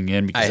you coming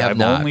in because I've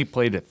only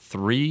played at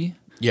 3.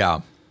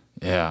 Yeah.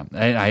 Yeah,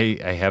 and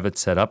I have it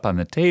set up on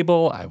the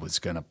table. I was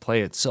going to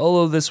play it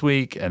solo this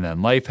week, and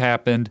then life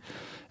happened,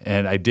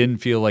 and I didn't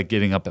feel like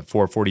getting up at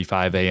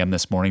 4:45 a.m.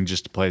 this morning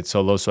just to play it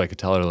solo so I could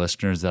tell our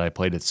listeners that I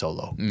played it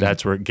solo.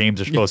 That's where games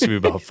are supposed to be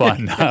about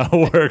fun, not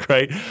work,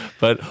 right?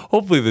 But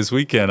hopefully this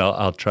weekend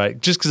I'll try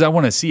just because I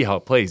want to see how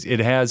it plays.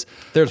 It has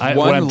 – There's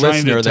one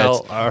listener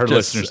that our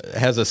listeners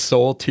has a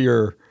soul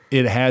tear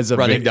it has a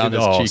running down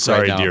his cheek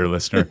sorry, right now. dear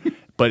listener.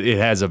 But it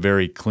has a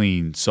very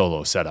clean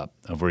solo setup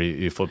of where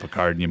you flip a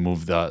card and you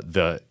move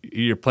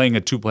you're playing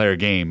a 2-player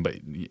game,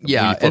 but you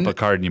flip a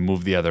card and you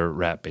move the other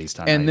rat based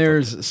on. And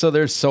there's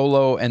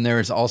solo, and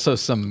there's also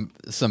some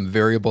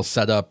variable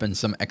setup and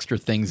some extra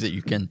things that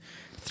you can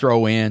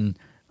throw in,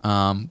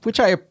 which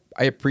I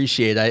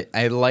appreciate.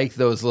 I like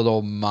those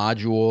little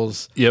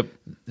modules. Yep.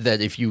 That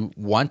if you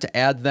want to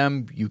add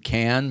them, you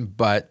can,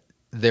 but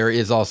there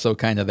is also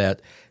kind of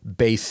that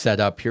base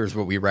setup. Here's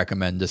what we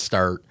recommend to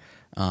start.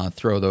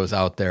 Throw those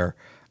out there.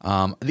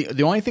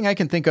 The only thing I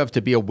can think of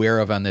to be aware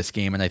of on this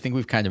game, and I think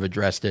we've kind of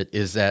addressed it,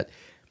 is that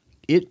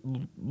it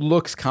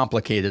looks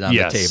complicated on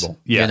the table.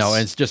 Yes.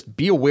 And it's just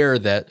be aware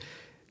that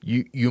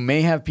you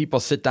may have people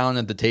sit down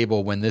at the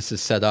table when this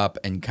is set up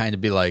and kind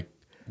of be like,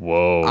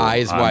 whoa,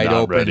 eyes I'm wide not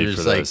open, ready and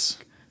for just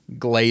like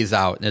glaze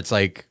out, and it's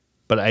like.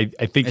 But I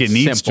think it It's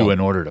needs simple. to in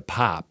order to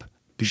pop.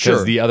 Because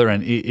Sure. the other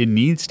end, it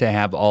needs to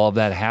have all of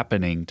that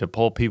happening to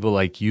pull people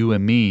like you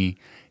and me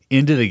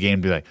into the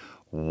game to be like,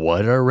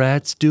 what are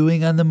rats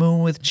doing on the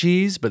moon with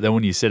cheese? But then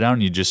when you sit down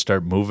and you just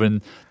start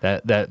moving,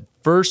 that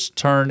first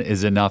turn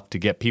is enough to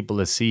get people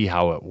to see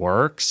how it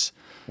works.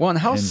 Well, and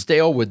how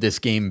stale would this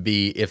game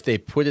be if they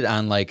put it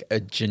on like a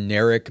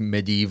generic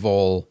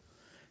medieval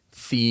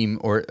theme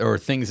or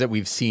things that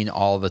we've seen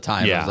all the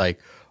time? Yeah. It's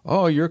like,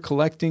 oh, you're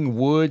collecting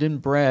wood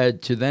and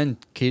bread to then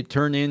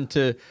turn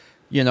into,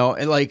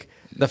 and like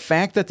the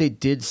fact that they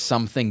did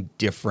something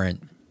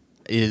different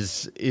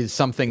is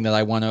something that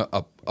I want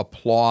to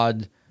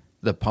applaud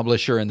the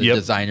publisher and the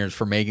designers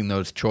for making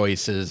those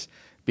choices,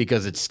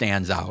 because it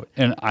stands out.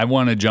 And I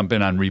want to jump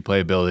in on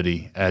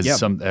replayability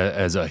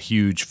as a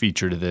huge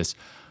feature to this.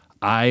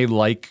 I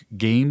like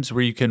games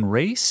where you can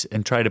race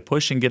and try to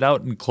push and get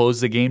out and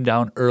close the game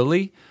down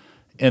early.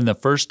 And the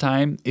first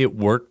time it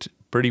worked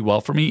pretty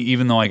well for me,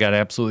 even though I got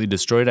absolutely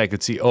destroyed. I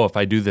could see, if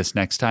I do this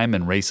next time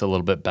and race a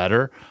little bit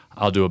better,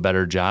 I'll do a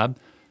better job.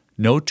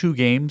 No two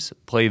games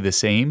play the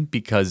same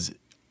because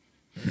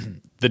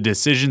the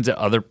decisions that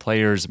other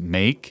players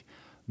make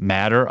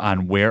matter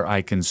on where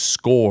I can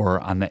score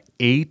on the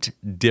 8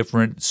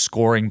 different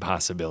scoring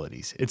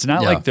possibilities. It's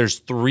not like there's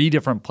 3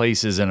 different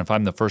places and if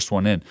I'm the first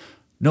one in.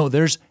 No,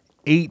 there's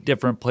 8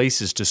 different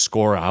places to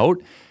score out.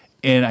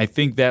 And I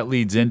think that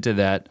leads into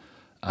that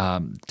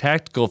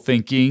tactical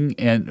thinking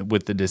and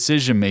with the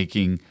decision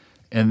making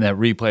and that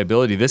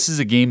replayability. This is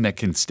a game that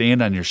can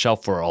stand on your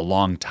shelf for a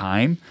long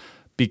time,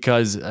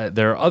 because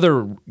there are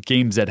other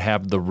games that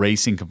have the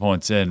racing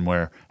components in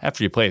where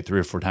after you play it 3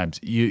 or 4 times,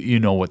 you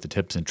know what the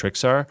tips and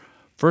tricks are.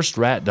 First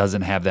Rat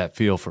doesn't have that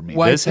feel for me.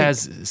 This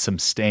has some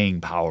staying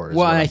power.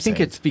 Well, I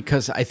think it's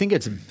because I think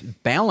it's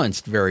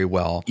balanced very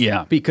well.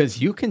 Yeah.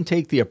 Because you can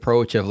take the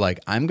approach of like,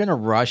 I'm going to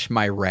rush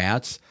my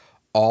rats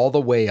all the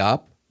way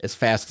up as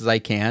fast as I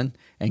can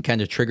and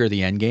kind of trigger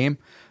the end game.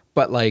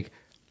 But like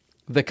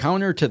the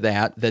counter to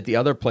that the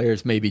other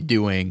players may be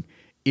doing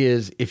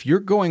is if you're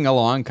going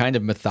along kind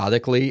of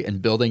methodically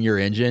and building your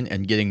engine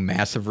and getting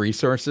massive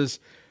resources,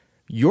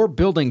 you're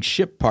building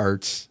ship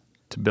parts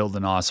to build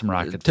an awesome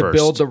rocket to first.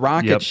 build the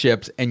rocket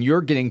ships, and you're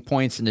getting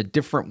points in a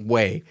different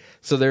way.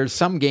 So there's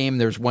one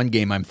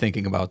game I'm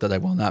thinking about that I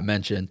will not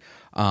mention,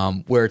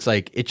 where it's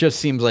like, it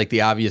just seems like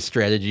the obvious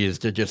strategy is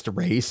to just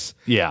race.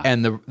 Yeah.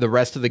 And the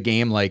rest of the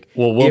game, like...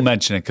 Well, we'll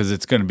mention it because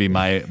it's going to be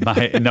my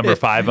number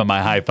 5 on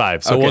my high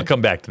 5. So we'll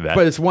come back to that.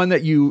 But it's one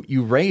that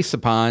you race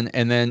upon,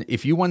 and then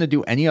if you want to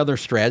do any other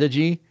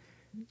strategy,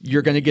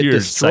 you're going to get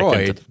destroyed.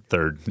 Second to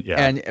third,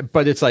 yeah.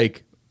 But it's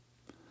like...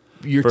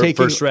 taking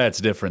First Rat's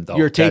different though.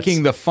 You're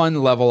taking the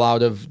fun level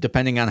out of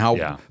depending on how.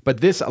 Yeah. But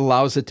this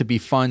allows it to be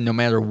fun no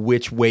matter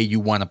which way you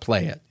want to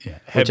play it. Yeah.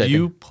 Have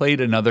you played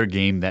another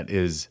game that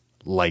is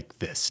like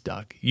this,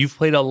 Doug? You've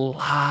played a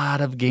lot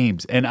of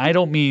games, and I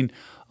don't mean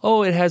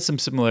it has some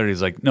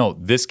similarities. Like, no,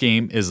 this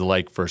game is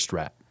like First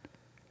Rat.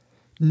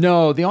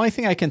 No, the only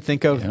thing I can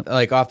think of,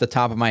 like off the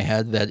top of my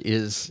head, that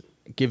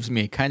gives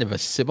me kind of a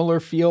similar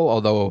feel,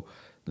 although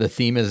the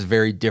theme is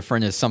very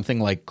different, is something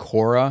like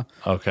Korra,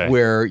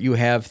 where you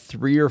have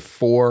 3 or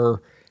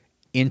 4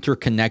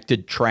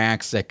 interconnected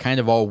tracks that kind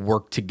of all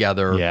work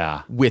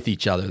together with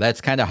each other.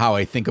 That's kind of how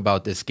I think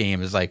about this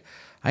game, is like,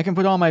 I can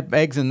put all my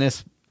eggs in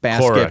this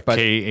basket. Korra, but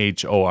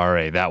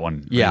Khora, that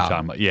one. Yeah. You're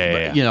talking about.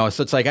 Yeah. You know,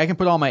 so it's like, I can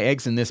put all my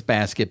eggs in this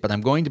basket, but I'm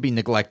going to be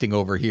neglecting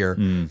over here.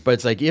 But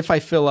it's like, if I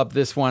fill up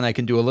this one, I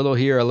can do a little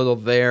here, a little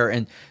there,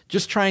 and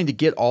just trying to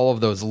get all of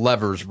those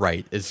levers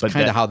right is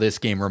kind of how this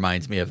game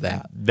reminds me of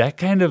that. That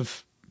kind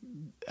of...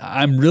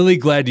 I'm really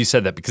glad you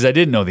said that, because I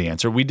didn't know the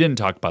answer. We didn't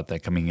talk about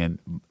that coming in.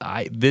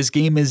 This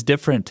game is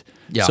different.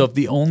 Yeah. So if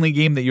the only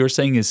game that you're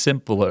saying is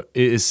similar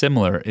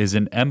is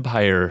an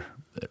Empire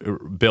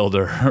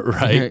builder,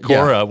 right?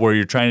 Korra, where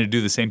you're trying to do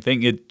the same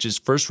thing. It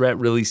just First Rat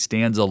really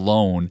stands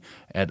alone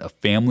at a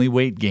family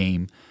weight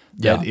game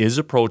that is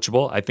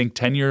approachable. I think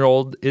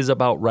 10-year-old is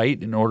about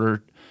right in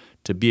order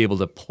to be able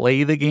to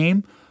play the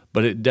game,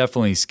 but it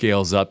definitely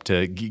scales up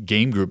to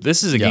game group.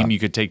 This is a game you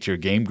could take to your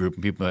game group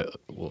and people are like,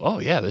 oh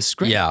yeah, this is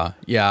great.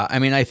 Yeah. I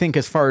mean, I think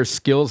as far as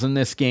skills in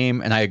this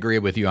game, and I agree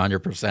with you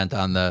 100%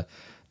 on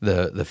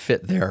the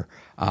fit there.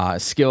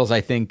 Skills, I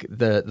think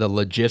the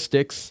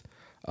logistics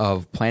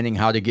of planning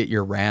how to get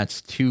your rats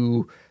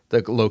to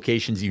the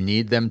locations you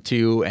need them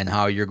to, and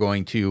how you're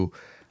going to,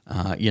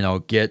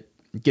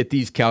 get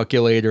these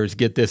calculators,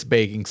 get this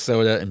baking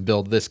soda, and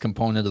build this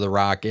component of the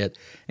rocket,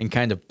 and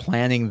kind of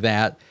planning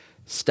that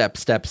step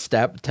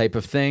type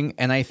of thing.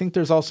 And I think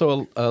there's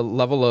also a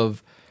level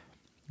of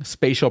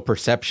spatial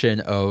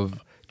perception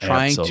of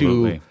trying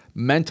to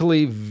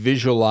mentally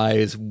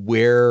visualize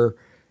where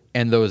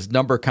And those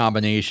number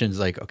combinations,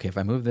 like, okay, if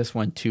I move this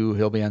one 2,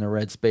 he'll be on a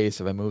red space.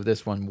 If I move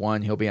this one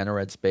 1, he'll be on a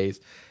red space.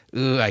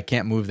 Ugh, I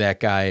can't move that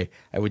guy.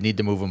 I would need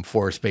to move him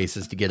 4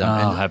 spaces to get him.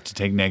 I'll have to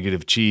take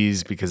negative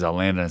cheese because I'll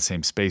land on the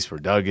same space where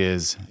Doug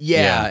is.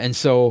 Yeah, and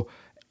so,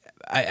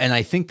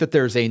 I think that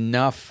there's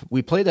enough.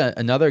 We played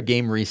another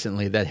game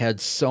recently that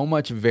had so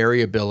much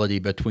variability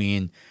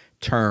between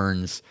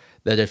turns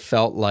that it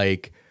felt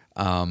like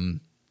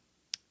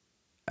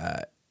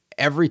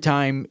every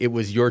time it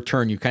was your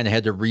turn, you kind of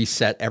had to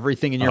reset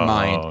everything in your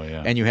mind,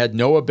 and you had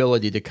no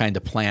ability to kind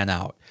of plan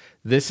out.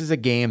 This is a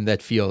game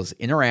that feels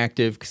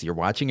interactive because you're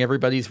watching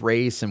everybody's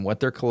race and what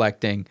they're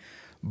collecting,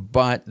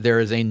 but there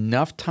is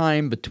enough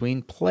time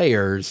between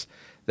players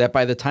that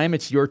by the time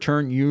it's your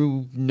turn,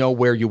 you know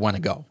where you want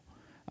to go.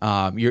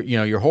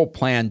 Your whole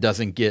plan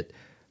doesn't get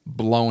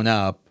blown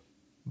up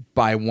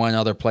by one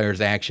other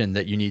player's action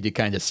that you need to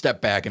kind of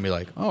step back and be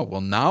like, oh,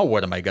 well, now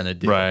what am I going to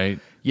do? Right.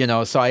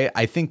 So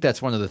I think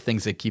that's one of the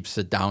things that keeps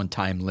the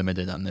downtime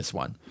limited on this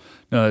one.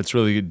 No, that's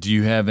really good. Do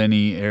you have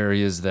any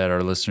areas that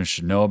our listeners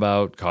should know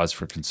about, cause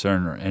for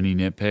concern, or any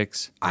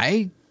nitpicks?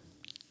 I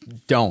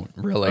don't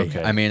really.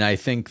 Okay. I mean, I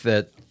think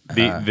that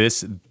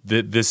this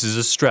is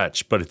a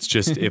stretch, but it's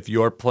just if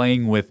you're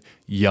playing with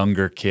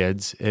younger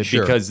kids,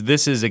 Sure. because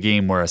this is a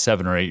game where a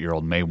 7 or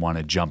 8-year-old may want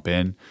to jump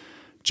in,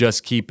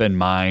 just keep in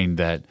mind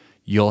that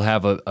you'll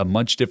have a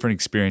much different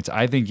experience.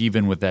 I think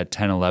even with that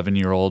 10,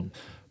 11-year-old,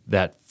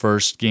 that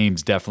first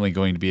game's definitely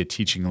going to be a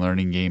teaching and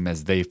learning game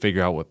as they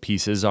figure out what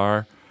pieces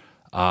are.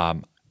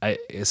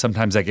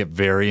 Sometimes I get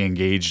very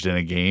engaged in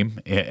a game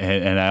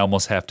and I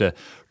almost have to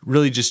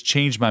really just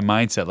change my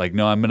mindset. Like,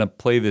 no, I'm going to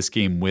play this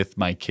game with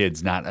my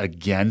kids, not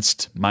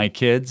against my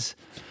kids.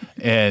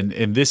 And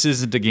this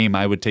isn't a game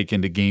I would take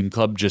into game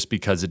club just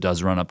because it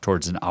does run up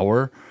towards an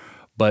hour.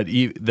 But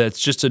that's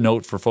just a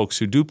note for folks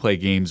who do play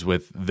games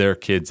with their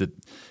kids that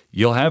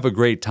you'll have a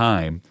great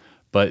time,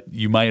 but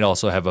you might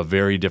also have a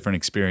very different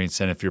experience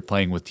than if you're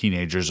playing with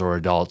teenagers or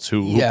adults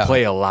who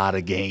play a lot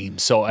of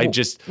games. So and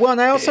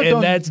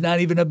that's not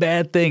even a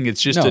bad thing.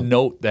 It's just a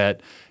note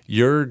that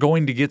you're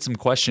going to get some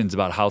questions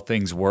about how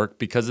things work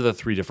because of the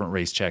 3 different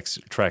race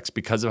tracks,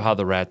 because of how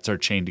the rats are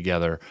chained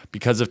together,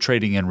 because of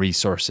trading in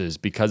resources,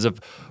 because of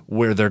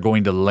where they're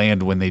going to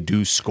land when they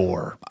do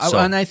score.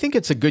 And I think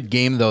it's a good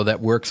game, though,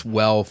 that works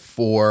well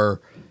for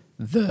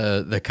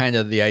the kind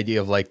of the idea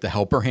of like the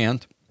helper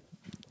hand.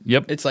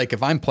 Yep. It's like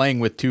if I'm playing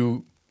with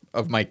 2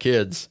 of my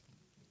kids,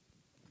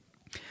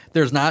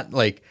 there's not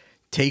like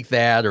take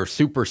that or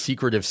super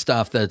secretive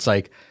stuff that it's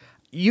like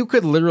you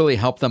could literally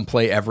help them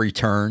play every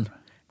turn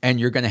and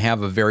you're going to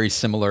have a very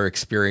similar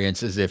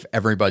experience as if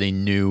everybody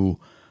knew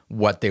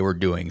what they were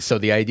doing. So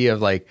the idea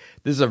of like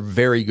this is a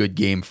very good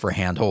game for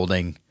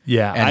hand-holding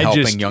and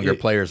helping younger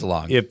players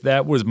along. If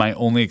that was my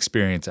only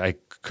experience, I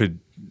could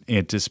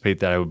anticipate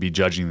that I would be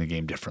judging the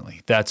game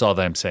differently. That's all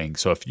that I'm saying.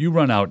 So if you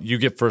run out, you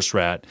get first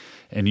rat,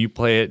 and you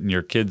play it and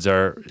your kids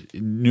are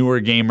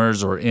newer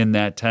gamers or in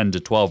that 10 to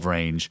 12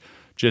 range,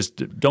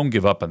 just don't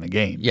give up on the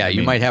game. Yeah,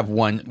 you might have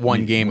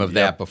one game of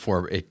that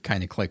before it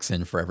kind of clicks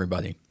in for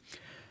everybody.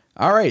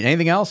 All right,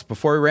 anything else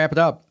before we wrap it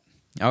up?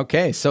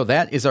 Okay, so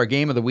that is our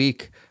game of the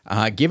week.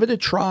 Give it a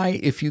try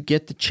if you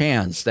get the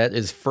chance. That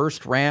is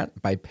First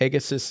Rat by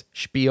Pegasus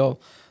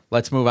Spiel.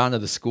 Let's move on to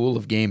the School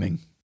of Gaming.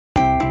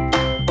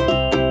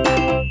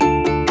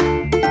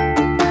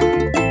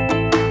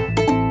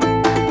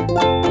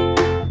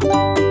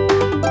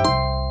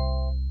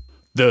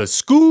 The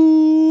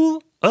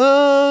School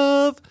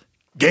of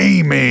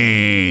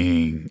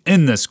Gaming.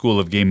 In the School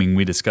of Gaming,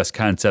 we discuss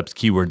concepts,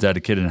 keywords,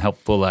 etiquette, and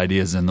helpful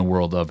ideas in the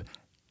world of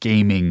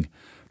gaming.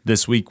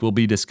 This week, we'll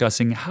be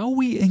discussing how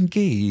we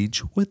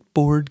engage with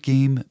board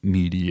game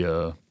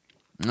media.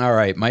 All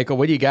right, Michael,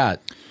 what do you got?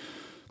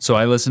 So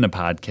I listen to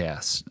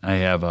podcasts. I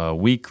have a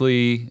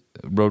weekly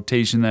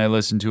rotation that I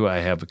listen to. I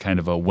have a kind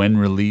of a when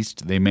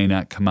released. They may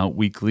not come out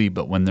weekly,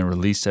 but when they're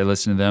released, I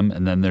listen to them.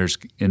 And then there's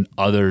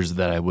others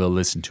that I will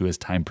listen to as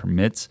time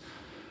permits.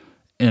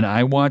 And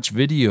I watch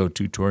video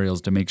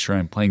tutorials to make sure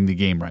I'm playing the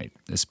game right,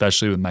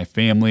 especially with my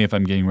family if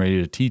I'm getting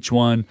ready to teach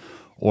one,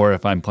 or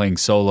if I'm playing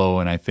solo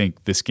and I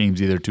think this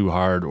game's either too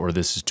hard or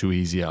this is too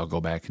easy, I'll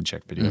go back and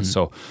check videos. Mm-hmm.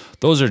 So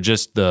those are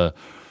just the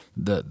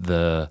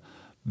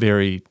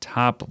very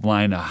top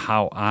line of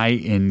how I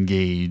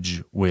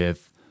engage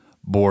with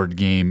board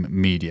game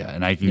media.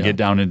 And I can get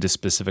down into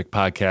specific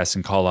podcasts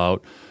and call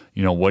out,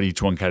 what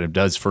each one kind of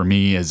does for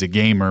me as a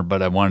gamer,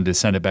 but I wanted to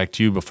send it back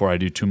to you before I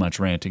do too much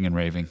ranting and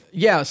raving.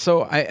 Yeah,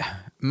 so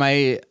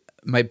my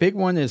big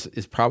one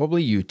is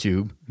probably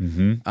YouTube.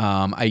 Mm-hmm.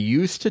 I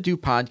used to do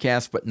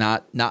podcasts, but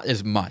not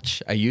as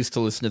much. I used to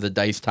listen to the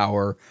Dice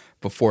Tower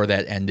before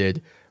that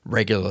ended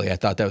regularly. I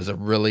thought that was a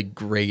really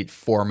great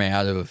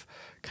format of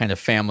kind of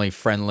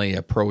family-friendly,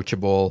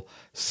 approachable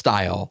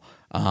style.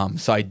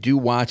 So I do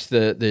watch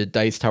the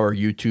Dice Tower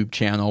YouTube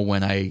channel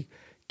when I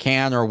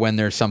can or when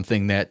there's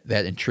something that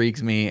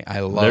intrigues me.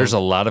 There's a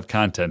lot of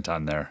content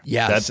on there.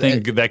 Yes.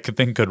 That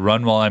thing could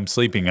run while I'm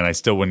sleeping and I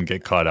still wouldn't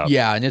get caught up.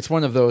 Yeah, and it's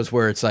one of those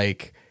where it's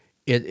like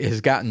it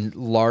has gotten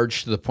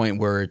large to the point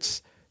where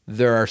it's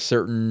there are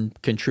certain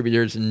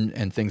contributors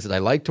and things that I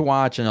like to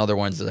watch, and other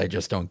ones that I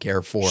just don't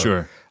care for.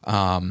 Sure.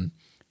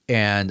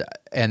 And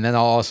then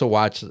I'll also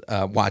watch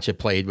it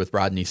played with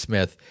Rodney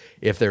Smith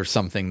if there's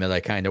something that I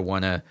kind of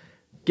want to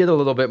get a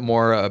little bit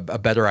more a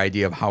better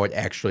idea of how it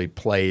actually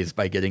plays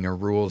by getting a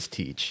rules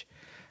teach.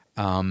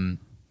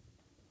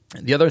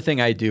 The other thing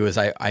I do is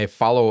I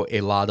follow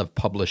a lot of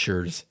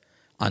publishers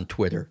on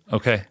Twitter.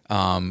 Okay.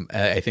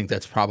 I think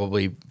that's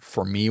probably,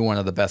 for me, one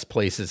of the best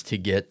places to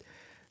get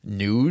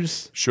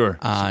news. Sure.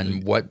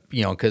 On what,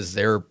 because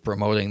they're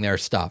promoting their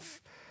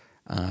stuff,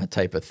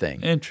 type of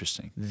thing.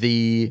 Interesting.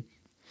 The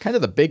kind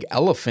of the big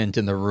elephant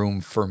in the room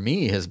for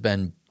me has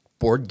been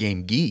Board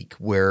Game Geek,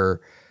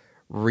 where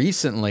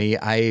recently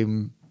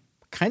I'm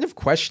kind of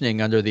questioning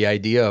under the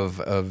idea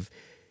of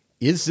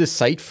is this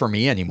site for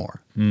me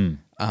anymore?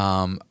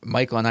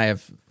 Michael and I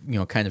have,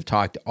 kind of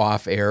talked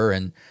off air,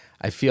 and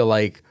I feel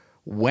like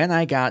when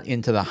I got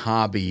into the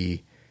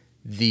hobby,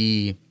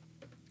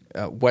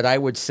 what I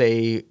would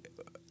say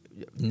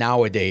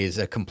nowadays,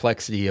 a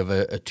complexity of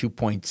a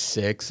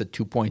 2.6, a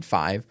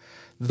 2.5,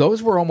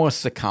 those were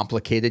almost the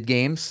complicated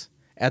games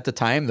at the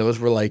time. Those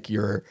were like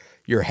your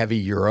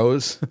heavy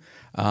Euros,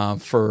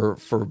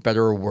 for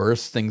better or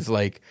worse. Things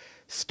like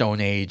Stone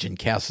Age and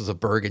Castles of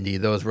Burgundy.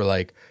 Those were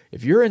like,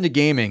 if you're into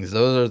gamings,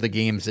 those are the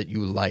games that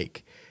you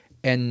like.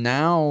 And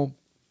now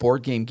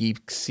Board Game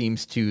Geek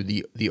seems to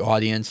the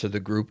audience or the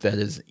group that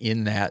is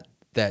in that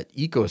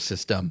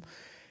ecosystem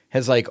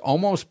has like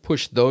almost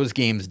pushed those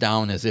games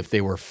down as if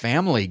they were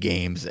family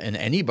games and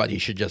anybody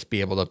should just be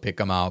able to pick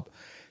them up,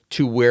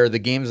 to where the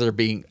games that are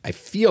being, I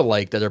feel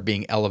like, that are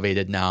being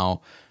elevated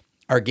now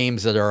are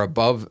games that are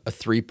above a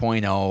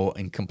 3.0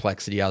 in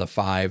complexity out of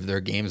 5. They're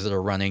games that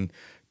are running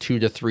 2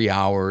 to 3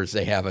 hours.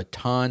 They have a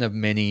ton of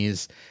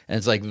minis. And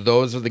it's like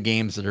those are the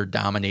games that are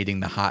dominating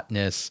the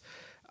hotness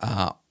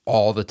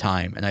all the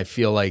time. And I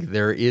feel like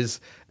there is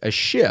a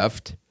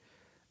shift.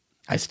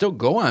 I still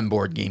go on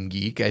Board Game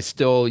Geek. I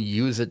still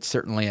use it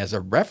certainly as a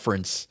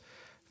reference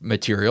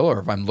material, or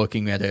if I'm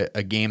looking at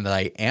a game that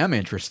I am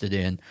interested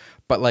in.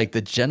 But like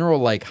the general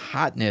like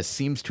hotness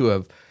seems to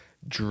have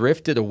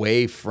drifted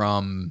away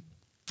from,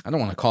 I don't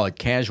want to call it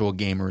casual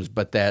gamers,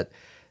 but that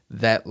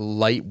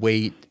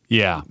lightweight,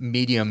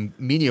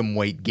 medium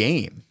weight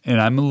game.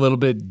 And I'm a little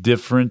bit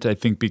different, I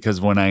think,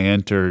 because when I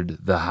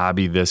entered the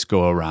hobby this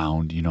go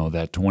around,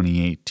 that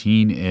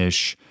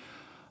 2018-ish,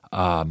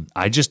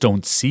 I just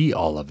don't see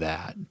all of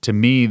that. To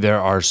me,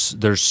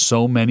 there's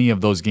so many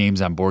of those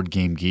games on Board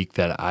Game Geek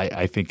that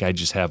I think I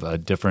just have a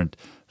different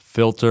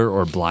filter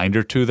or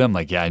blinder to them.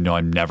 Like, I know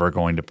I'm never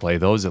going to play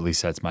those. At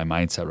least that's my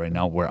mindset right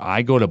now. Where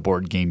I go to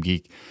Board Game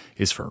Geek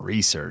is for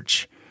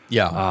research.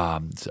 Yeah.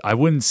 I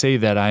wouldn't say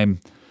that I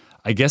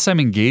guess I'm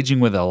engaging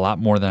with it a lot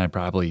more than I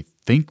probably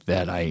think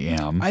that I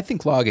am. I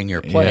think logging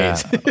your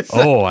plays. Yeah.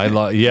 Well, I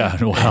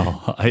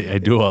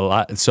do a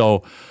lot.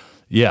 So,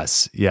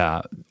 yes.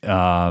 Yeah.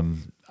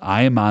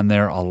 I am on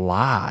there a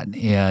lot,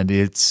 and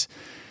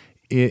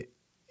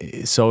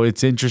so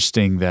it's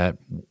interesting that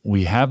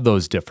we have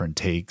those different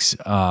takes.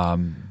 But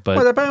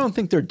I don't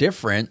think they're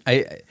different.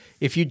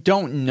 If you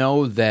don't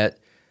know that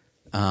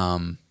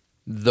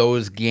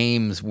those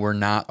games were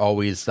not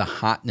always the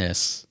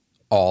hotness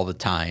all the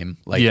time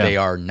like they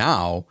are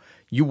now,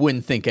 you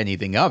wouldn't think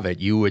anything of it.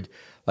 You would,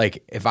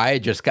 like, if I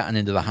had just gotten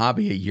into the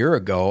hobby a year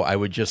ago, I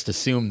would just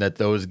assume that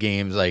those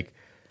games, like,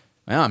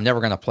 well, I'm never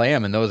going to play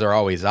them, and those are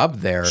always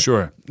up there.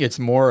 Sure. It's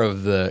more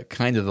of the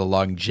kind of the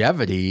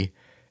longevity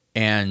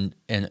and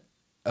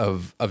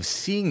of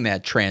seeing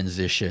that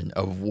transition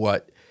of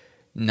what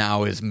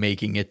now is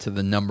making it to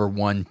the number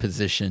one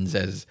positions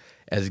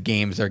as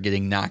games are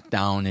getting knocked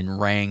down in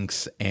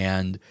ranks,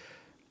 and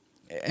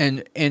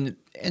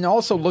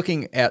also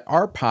looking at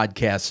our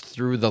podcast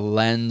through the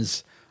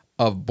lens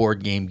of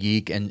Board Game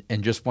Geek and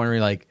just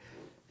wondering, like,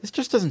 this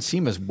just doesn't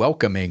seem as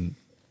welcoming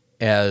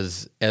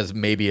as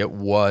maybe it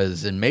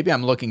was. And maybe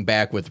I'm looking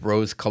back with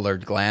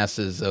rose-colored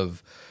glasses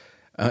of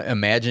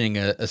imagining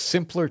a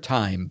simpler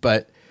time,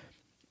 but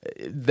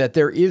that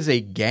there is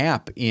a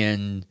gap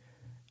in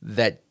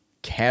that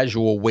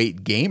casual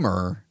weight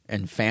gamer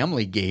and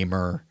family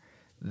gamer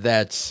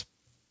that's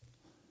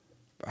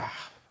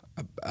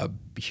a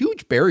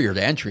huge barrier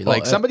to entry.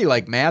 Like somebody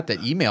like Matt that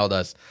emailed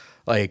us,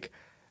 like,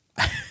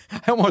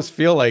 I almost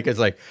feel like it's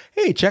like,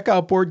 hey, check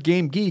out Board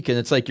Game Geek. And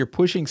it's like you're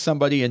pushing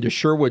somebody into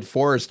Sherwood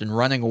Forest and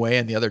running away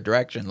in the other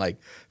direction.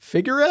 Like,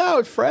 figure it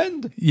out,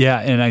 friend. Yeah,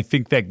 and I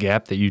think that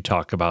gap that you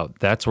talk about,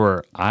 that's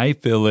where I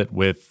fill it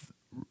with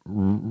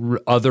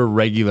other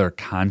regular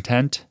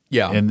content.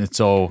 Yeah. And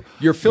so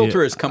your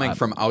filter is coming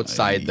from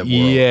outside the world.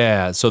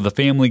 Yeah. So The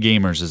Family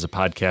Gamers is a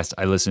podcast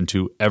I listen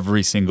to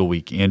every single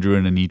week. Andrew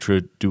and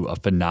Anitra do a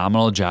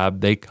phenomenal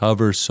job. They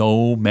cover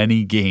so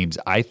many games.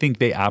 I think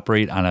they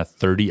operate on a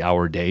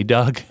 30-hour day,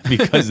 Doug,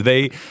 because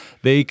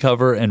they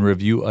cover and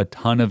review a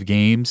ton of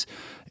games.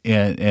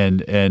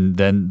 And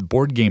then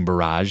Board Game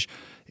Barrage,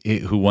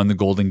 who won the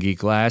Golden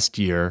Geek last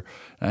year,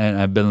 and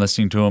I've been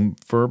listening to them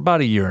for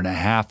about a year and a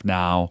half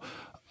now.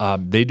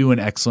 they do an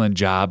excellent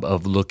job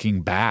of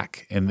looking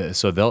back, and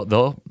so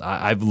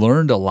I've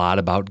learned a lot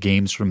about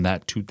games from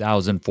that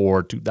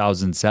 2004,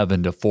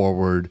 2007 to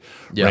forward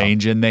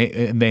range, and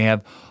they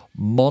have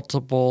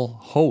multiple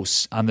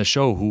hosts on the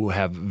show who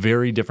have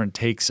very different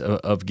takes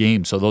of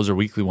games. So those are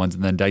weekly ones,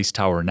 and then Dice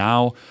Tower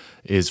Now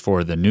is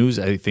for the news.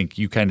 I think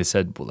you kind of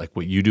said like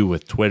what you do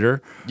with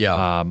Twitter,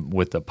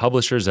 with the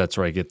publishers. That's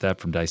where I get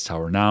that from Dice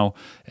Tower Now,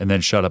 and then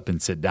Shut Up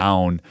and Sit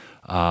Down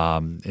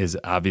is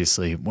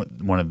obviously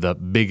one of the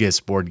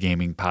biggest board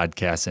gaming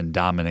podcasts and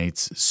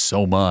dominates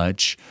so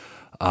much.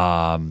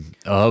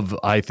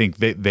 I think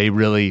they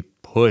really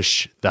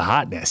push the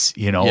hotness.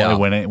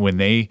 When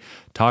they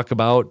talk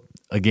about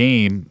a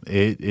game,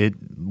 it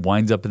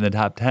winds up in the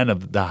top 10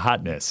 of the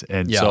hotness,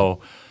 and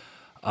so.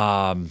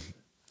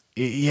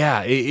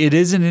 It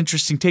is an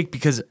interesting take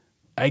because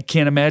I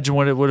can't imagine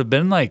what it would have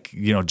been like,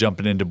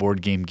 jumping into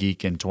Board Game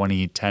Geek in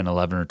 2010,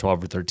 11, or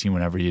 12, or 13,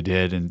 whenever you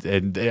did.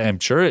 And I'm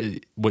sure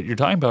what you're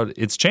talking about,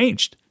 it's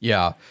changed.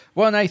 Yeah.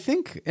 Well, and I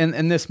think,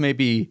 and this may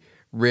be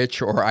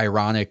rich or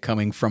ironic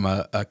coming from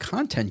a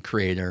content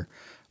creator,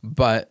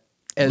 but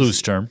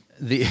loose term.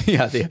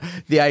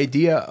 The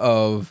idea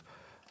of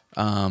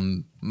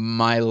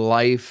my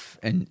life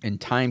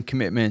and time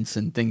commitments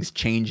and things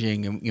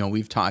changing, and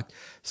we've talked.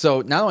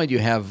 So not only do you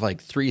have like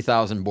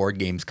 3,000 board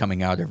games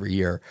coming out every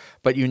year,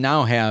 but you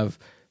now have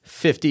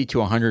 50 to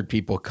 100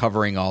 people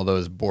covering all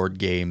those board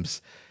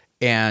games,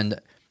 and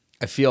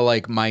I feel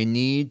like my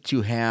need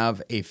to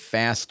have a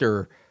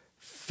faster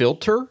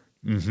filter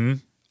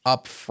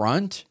up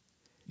front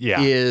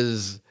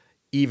is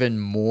even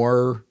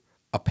more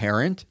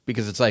apparent,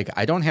 because it's like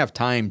I don't have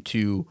time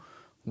to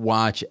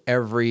watch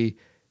every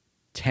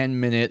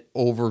 10-minute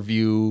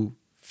overview,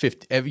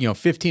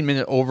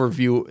 15-minute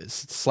overview,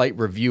 slight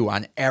review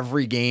on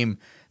every game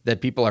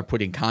that people are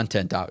putting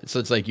content out. So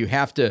it's like you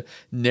have to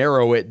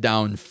narrow it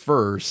down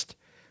first,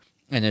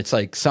 and it's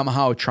like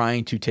somehow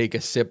trying to take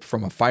a sip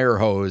from a fire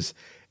hose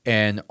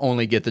and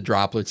only get the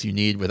droplets you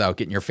need without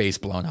getting your face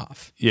blown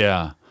off.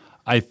 Yeah,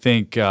 I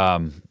think I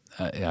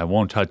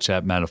won't touch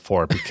that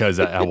metaphor because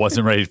I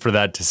wasn't ready for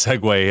that to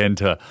segue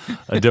into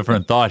a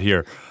different thought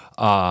here.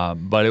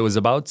 But it was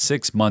about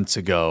 6 months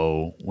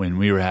ago when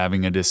we were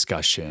having a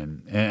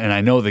discussion, and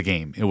I know the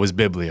game. It was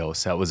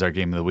Biblios. That was our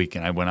game of the week,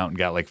 and I went out and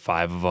got like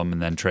 5 of them and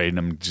then traded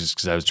them just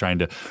because I was trying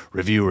to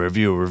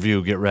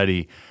review, get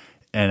ready.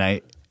 And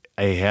I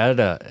had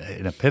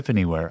an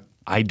epiphany where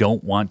I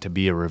don't want to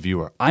be a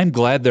reviewer. I'm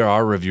glad there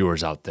are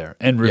reviewers out there.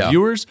 And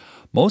reviewers,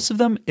 most of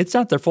them, it's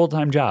not their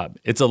full-time job.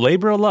 It's a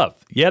labor of love.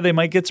 Yeah, they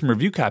might get some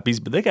review copies,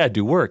 but they got to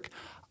do work.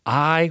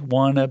 I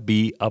want to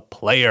be a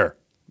player.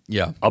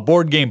 Yeah. A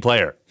board game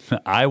player.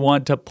 I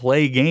want to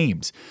play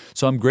games.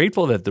 So I'm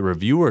grateful that the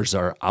reviewers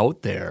are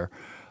out there.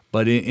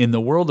 But in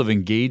the world of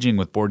engaging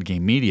with board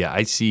game media,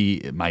 I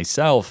see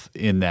myself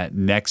in that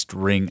next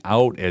ring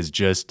out as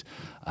just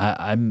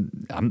I'm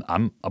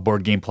a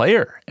board game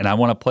player, and I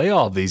want to play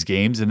all of these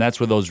games. And that's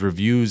where those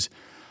reviews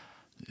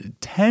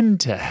tend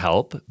to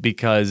help,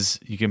 because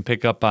you can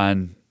pick up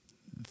on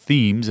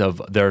themes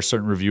of there are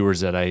certain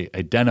reviewers that I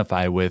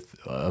identify with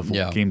of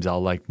games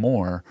I'll like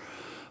more.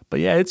 But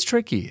yeah, it's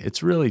tricky.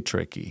 It's really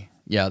tricky.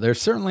 Yeah, there's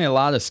certainly a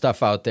lot of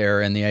stuff out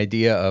there, and the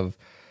idea of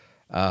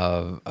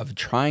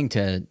trying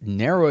to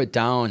narrow it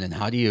down, and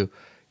how do you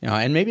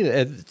and maybe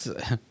it's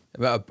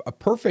a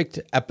perfect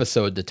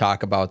episode to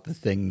talk about the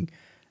thing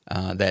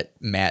that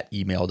Matt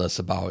emailed us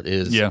about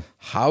is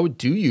how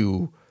do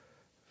you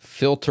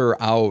filter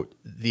out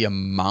the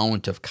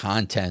amount of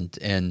content,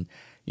 and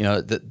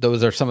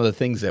those are some of the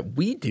things that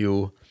we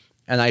do,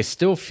 and I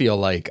still feel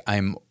like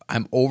I'm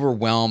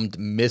overwhelmed,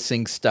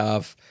 missing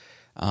stuff,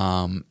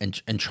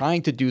 and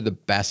trying to do the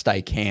best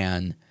I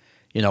can.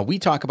 We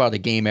talk about a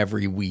game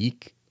every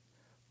week,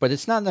 but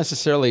it's not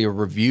necessarily a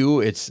review.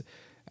 It's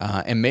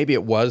and maybe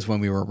it was when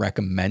we were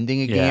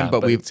recommending a game,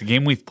 but it's a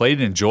game we've played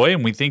and enjoy,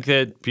 and we think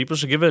that people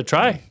should give it a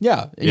try.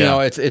 Yeah,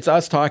 it's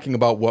us talking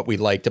about what we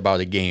liked about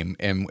a game,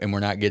 and we're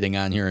not getting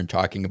on here and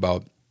talking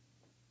about,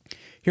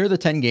 here are the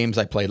 10 games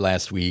I played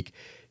last week.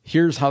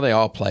 Here's how they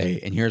all play,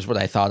 and here's what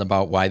I thought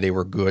about why they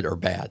were good or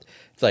bad.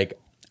 It's like,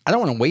 I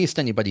don't want to waste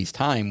anybody's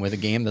time with a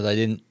game that I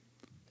didn't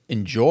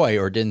enjoy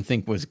or didn't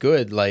think was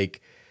good.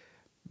 Like,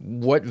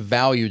 what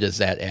value does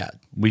that add?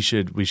 We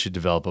should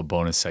develop a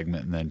bonus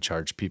segment and then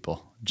charge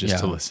people just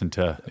to listen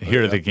to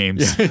hear the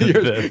games.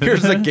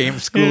 Here's a Game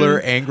Schooler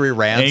angry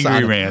rants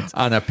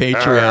on a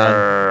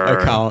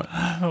Patreon account.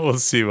 We'll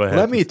see what happens.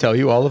 Let me tell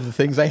you all of the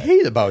things I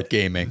hate about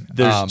gaming.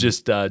 There's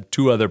just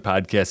 2 other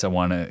podcasts I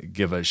want to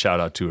give a shout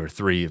out to, or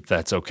 3, if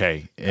that's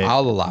okay.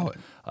 I'll allow it.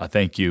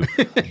 Thank you.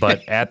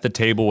 But At the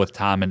Table with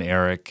Tom and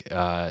Eric,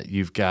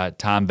 you've got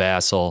Tom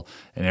Vassell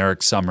and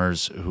Eric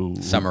Summers,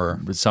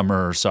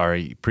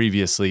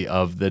 previously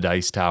of the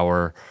Dice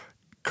Tower,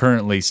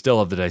 currently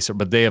still of the Dice Tower,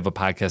 but they have a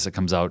podcast that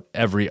comes out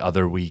every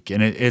other week,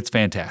 and it's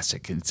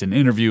fantastic. It's an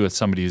interview with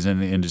somebody who's in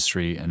the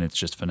industry, and it's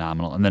just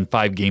phenomenal. And then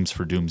 5 Games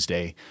for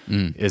Doomsday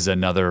is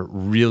another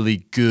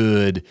really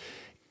good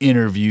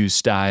interview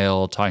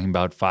style, talking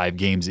about 5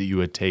 games that you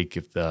would take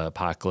if the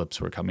apocalypse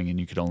were coming and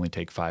you could only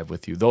take 5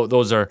 with you.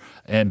 Those are,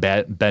 and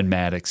Ben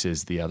Maddox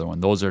is the other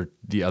one. Those are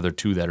the other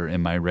 2 that are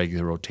in my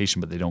regular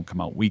rotation, but they don't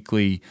come out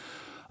weekly.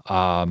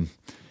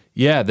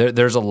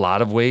 There's a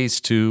lot of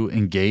ways to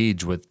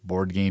engage with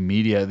board game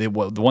media. The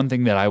one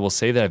thing that I will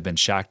say that I've been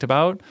shocked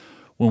about,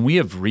 when we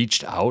have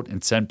reached out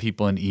and sent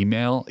people an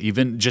email,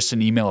 even just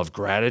an email of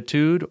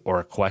gratitude or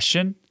a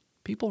question,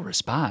 people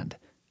respond.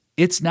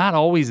 It's not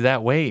always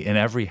that way in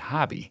every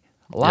hobby.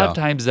 A lot of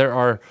times there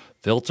are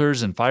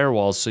filters and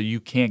firewalls so you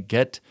can't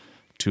get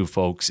to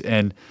folks.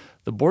 And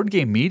the board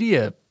game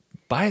media,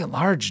 by and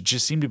large,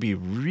 just seem to be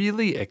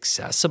really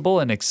accessible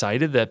and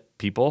excited that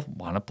people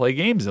want to play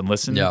games and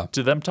listen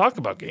to them talk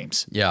about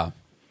games. Yeah.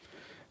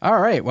 All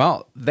right.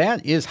 Well,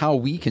 that is how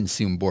we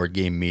consume board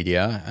game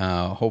media.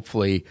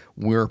 Hopefully,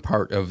 we're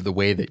part of the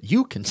way that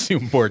you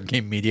consume board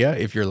game media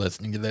if you're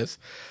listening to this.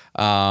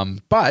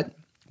 But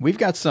we've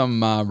got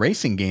some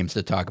racing games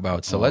to talk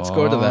about. So let's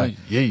go to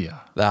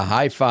the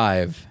high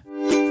five.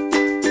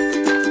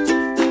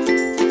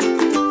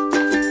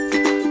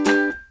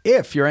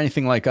 If you're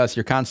anything like us,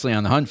 you're constantly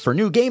on the hunt for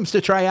new games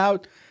to try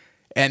out.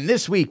 And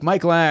this week,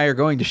 Michael and I are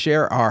going to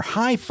share our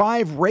High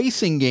Five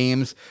Racing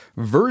Games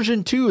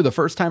version 2. The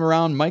first time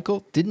around,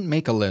 Michael didn't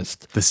make a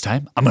list. This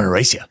time, I'm going to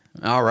race you.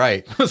 All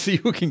right. Let's see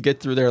who can get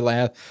through their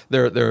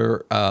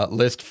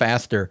list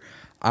faster.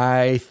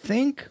 I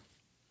think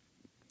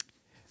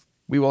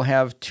we will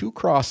have 2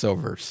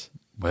 crossovers.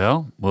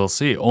 Well, we'll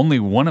see. Only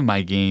one of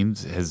my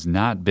games has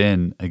not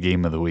been a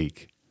game of the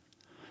week.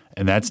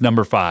 And that's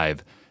number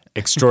 5.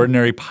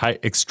 Extraordinary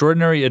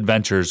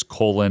Adventures,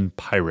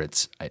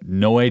 Pirates. I had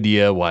no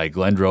idea why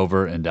Glenn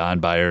Drover and Don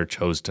Beyer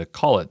chose to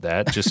call it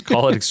that. Just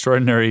call it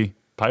Extraordinary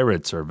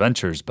Pirates or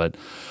Adventures. But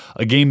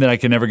a game that I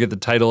can never get the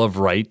title of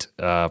right.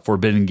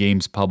 Forbidden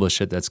Games publish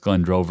it. That's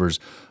Glenn Drover's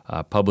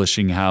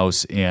publishing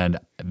house. And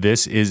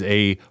this is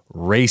a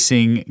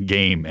racing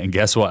game. And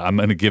guess what? I'm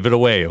going to give it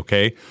away,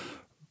 okay?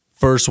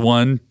 First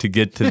one to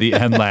get to the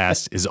end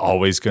last is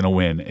always going to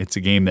win. It's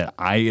a game that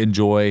I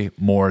enjoy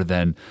more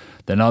than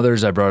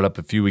others. I brought it up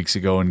a few weeks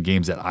ago in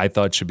games that I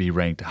thought should be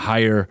ranked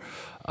higher.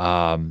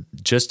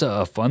 Just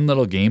a fun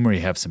little game where you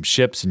have some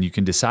ships and you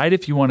can decide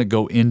if you want to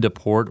go into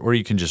port or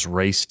you can just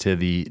race to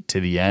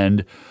the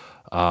end.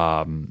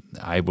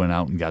 I went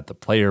out and got the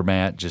player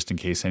mat just in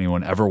case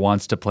anyone ever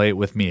wants to play it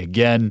with me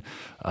again.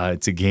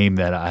 It's a game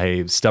that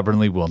I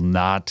stubbornly will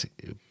not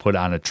put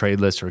on a trade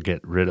list or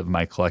get rid of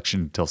my collection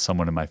until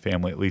someone in my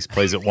family at least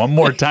plays it one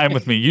more time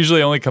with me.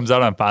 Usually only comes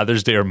out on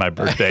Father's Day or my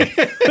birthday.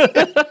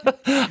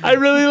 I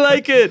really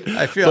like it.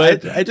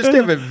 I just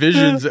have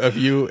visions of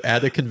you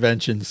at a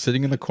convention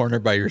sitting in the corner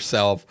by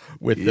yourself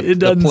with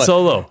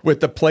solo with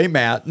the play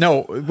mat.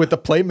 No, with the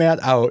play mat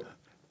out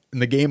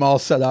and the game all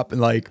set up and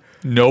like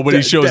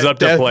nobody shows up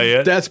to play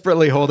it.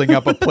 Desperately holding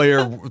up a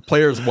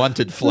player's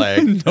wanted flag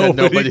and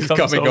nobody's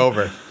coming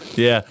over.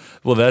 Yeah.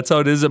 Well, that's how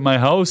it is at my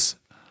house.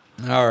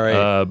 All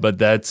right. But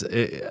that's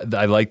it.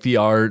 I like the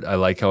art. I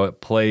like how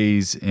it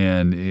plays,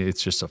 and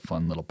it's just a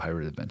fun little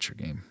pirate adventure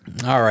game.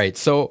 All right.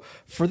 So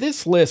for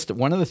this list,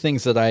 one of the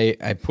things that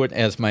I put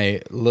as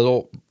my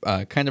little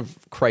kind of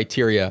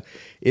criteria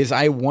is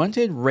I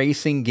wanted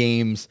racing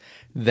games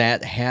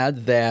that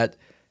had that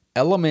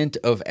element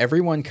of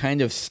everyone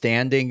kind of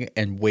standing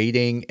and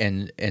waiting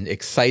and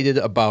excited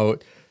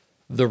about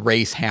the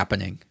race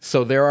happening.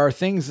 So there are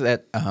things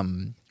that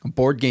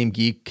Board Game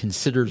Geek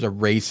considers a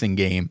racing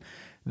game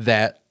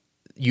that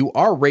you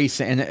are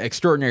racing, and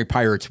Extraordinary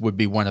Pirates would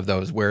be one of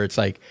those where it's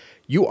like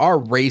you are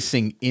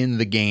racing in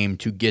the game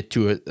to get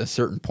to a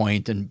certain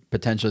point, and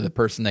potentially the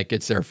person that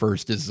gets there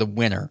first is the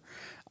winner.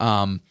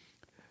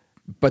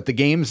 But the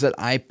games that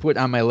I put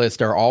on my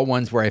list are all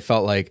ones where I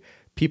felt like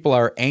people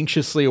are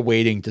anxiously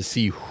awaiting to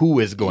see who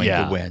is going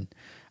to win.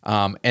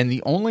 And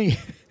the only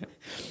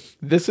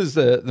this is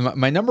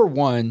my number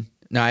one.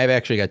 Now I've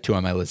actually got 2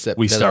 on my list.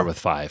 We start with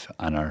 5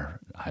 on our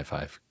high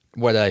five.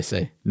 What did I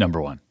say?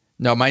 Number 1.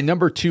 No, my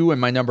number 2 and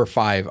my number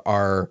 5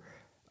 are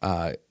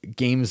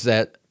games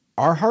that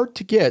are hard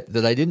to get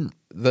that I didn't.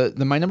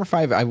 My number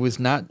 5, I was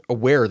not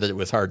aware that it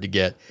was hard to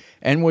get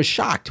and was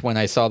shocked when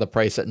I saw the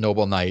price at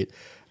Noble Knight.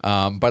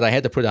 But I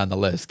had to put it on the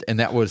list, and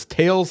that was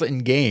Tales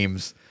and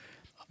Games,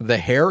 The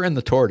Hare and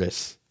the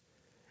Tortoise.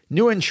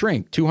 New and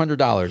Shrink,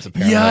 $200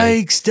 apparently.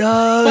 Yikes,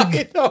 Doug!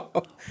 I know.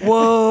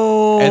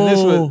 Whoa!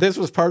 And this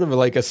was part of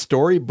like a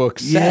storybook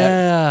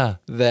set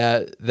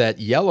that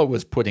Yellow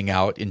was putting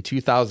out in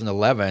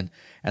 2011,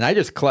 and I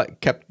just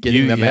kept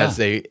getting them as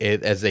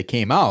they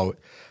came out.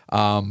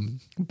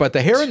 But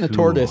The Hare and the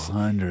Tortoise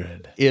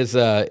is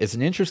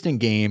an interesting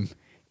game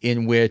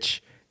in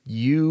which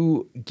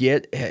you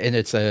get, and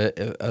it's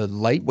a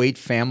lightweight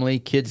family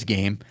kids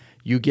game.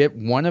 You get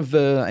one of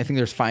I think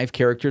there's 5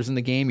 characters in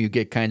the game. You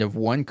get kind of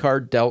one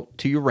card dealt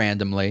to you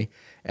randomly,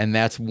 and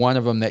that's one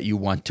of them that you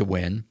want to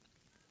win.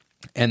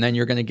 And then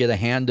you're going to get a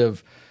hand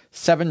of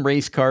 7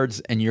 race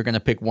cards, and you're going to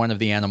pick one of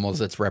the animals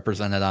that's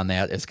represented on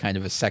that as kind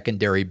of a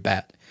secondary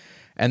bet.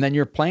 And then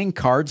you're playing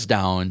cards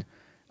down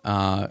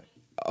of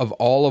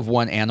all of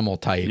one animal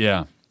type.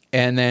 Yeah.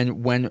 And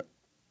then when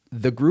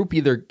the group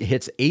either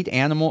hits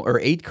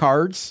 8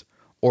 cards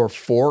or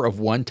 4 of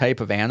one type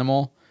of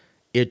animal,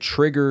 it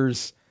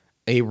triggers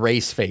a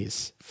race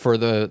phase for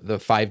the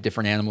 5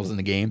 different animals in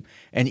the game.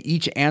 And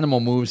each animal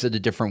moves at a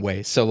different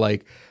way. So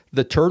like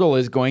the turtle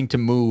is going to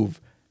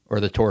move, or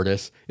the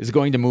tortoise is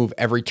going to move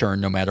every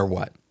turn no matter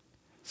what.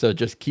 So it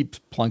just keeps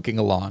plunking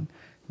along.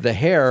 The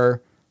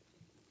hare,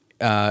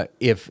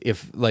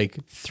 if like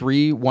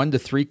 1 to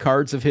 3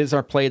 cards of his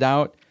are played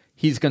out,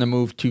 he's going to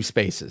move 2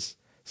 spaces.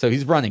 So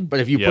he's running. But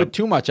if you put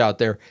too much out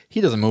there,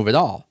 he doesn't move at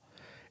all.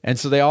 And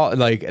so they all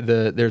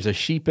there's a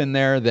sheep in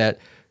there that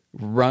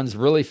runs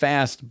really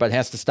fast, but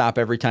has to stop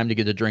every time to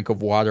get a drink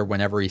of water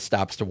whenever he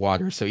stops to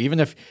water. So even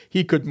if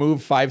he could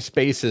move 5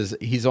 spaces,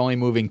 he's only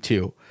moving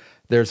 2.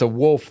 There's a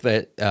wolf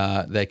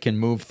that can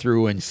move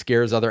through and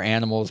scares other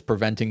animals,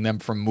 preventing them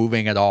from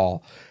moving at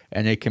all,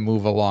 and it can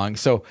move along.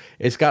 So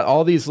it's got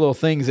all these little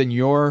things, and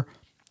you're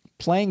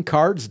playing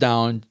cards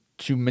down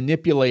to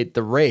manipulate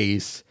the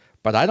race,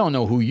 but I don't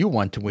know who you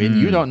want to win.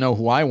 You don't know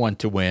who I want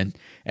to win,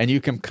 and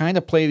you can kind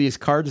of play these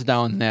cards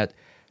down that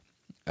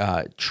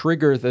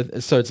trigger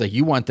so it's like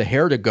you want the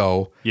hare to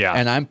go,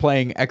 and I'm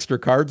playing extra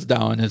cards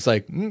down. And it's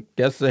like,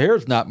 guess the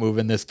hare's not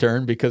moving this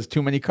turn because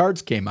too many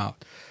cards came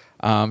out.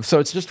 So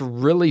it's just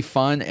really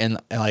fun.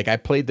 And like I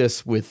played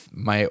this with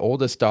my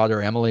oldest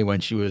daughter, Emily, when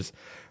she was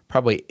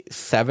probably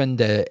 7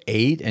 to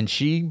 8, and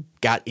she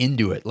got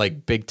into it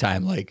like big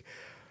time. Like,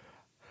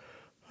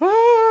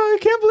 I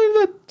can't believe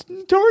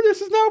the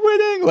tortoise is not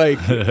winning.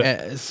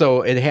 Like,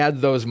 so it had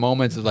those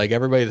moments of like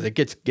everybody that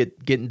gets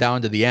getting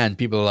down to the end.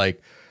 People are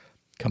like,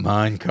 come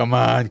on, come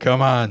on,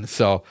 come on.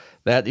 So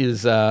that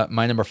is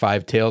my number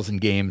 5, Tales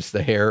and Games,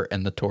 The Hare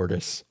and the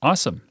Tortoise.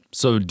 Awesome.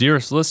 So,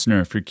 dearest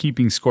listener, if you're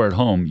keeping score at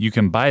home, you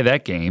can buy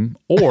that game,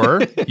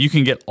 or you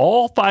can get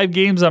all 5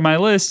 games on my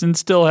list and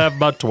still have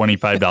about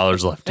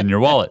 $25 left in your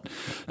wallet.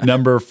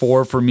 Number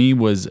 4 for me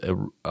was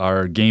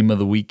our game of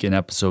the week in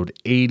episode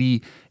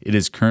 80. It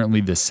is currently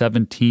the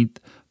 17th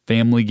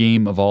family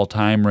game of all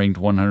time, ranked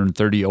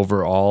 130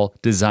 overall,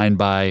 designed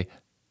by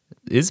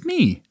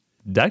me,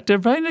 Dr.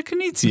 Vina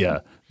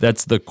Knizia.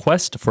 That's The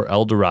Quest for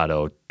El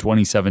Dorado,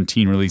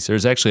 2017 release.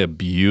 There's actually a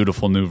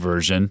beautiful new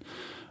version.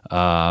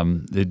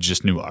 It's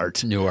just new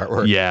art. New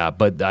artwork. Yeah,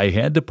 but I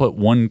had to put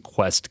one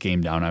quest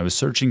game down. I was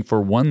searching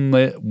for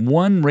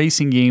one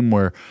racing game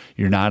where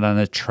you're not on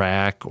a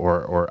track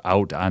or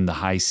out on the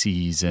high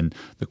seas. And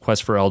The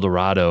Quest for El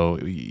Dorado,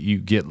 you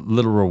get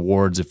little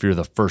rewards if you're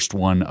the first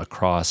one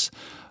across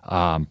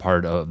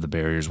part of the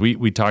barriers.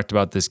 We talked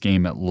about this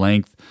game at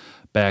length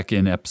back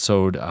in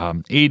episode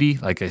 80.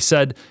 Like I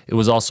said, it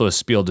was also a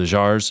Spiel des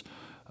Jahres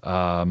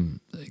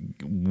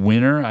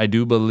winner, I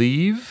do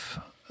believe.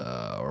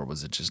 Or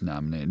was it just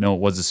nominated? No, it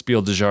was a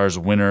Spiel des Jahres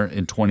winner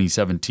in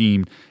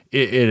 2017.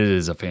 It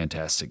is a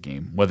fantastic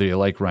game, whether you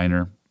like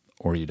Reiner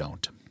or you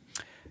don't.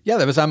 Yeah,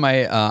 that was on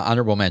my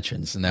honorable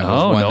mentions, and that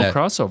was one no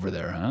crossover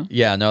there, huh?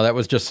 Yeah, no, that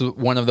was just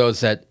one of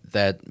those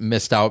that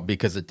missed out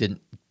because it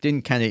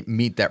didn't kind of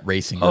meet that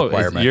racing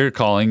requirement. You're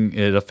calling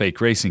it a fake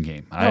racing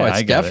game. No,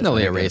 it's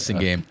definitely a racing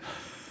game.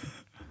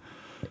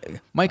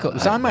 Michael,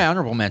 it's on my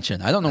honorable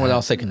mention. I don't know what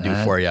else I can do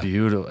for you.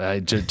 Beautiful.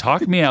 Just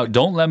talk me out.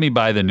 Don't let me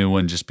buy the new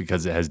one just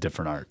because it has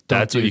different art.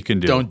 That's what you can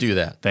do. Don't do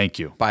that. Thank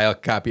you. Buy a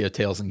copy of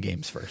Tales and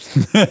Games first.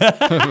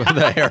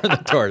 The Hare and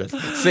the Tortoise.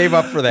 Save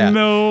up for that.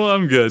 No,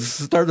 I'm good.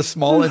 Start a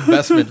small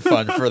investment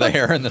fund for The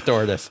Hare and the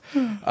Tortoise.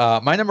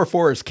 My number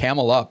 4 is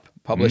Camel Up,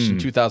 published in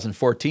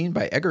 2014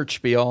 by Eggert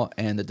Spiel,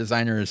 and the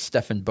designer is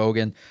Stefan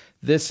Bogen.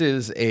 This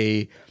is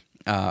a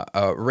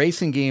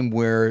racing game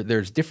where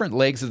there's different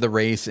legs of the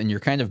race, and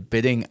you're kind of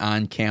bidding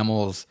on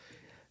camels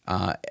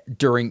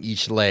during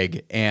each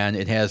leg. And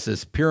it has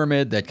this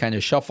pyramid that kind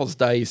of shuffles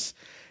dice,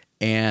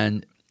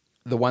 and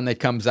the one that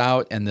comes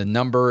out and the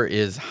number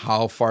is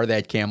how far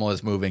that camel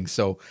is moving.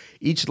 So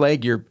each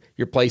leg you're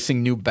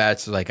placing new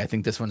bets, like I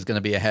think this one's going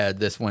to be ahead,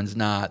 this one's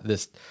not,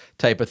 this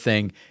type of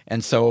thing.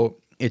 And so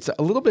it's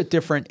a little bit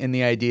different in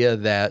the idea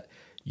that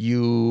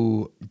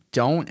you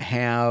don't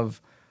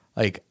have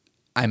like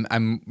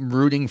I'm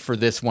rooting for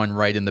this one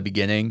right in the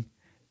beginning,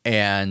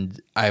 and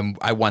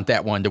I want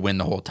that one to win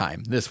the whole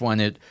time. This one,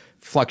 it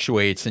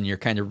fluctuates, and you're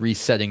kind of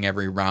resetting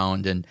every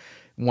round. And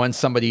once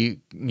somebody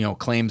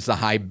claims the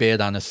high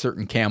bid on a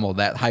certain camel,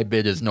 that high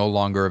bid is no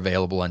longer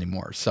available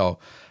anymore. So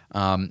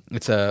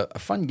it's a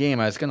fun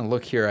game. I was going to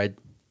look here. I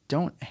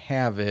don't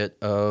have it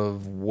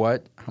of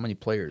how many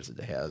players it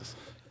has.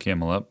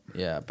 Camel Up.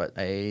 Yeah, but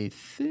I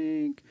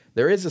think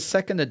there is a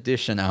second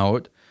edition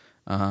out.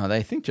 That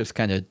I think just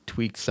kind of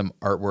tweaks some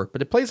artwork,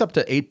 but it plays up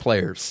to 8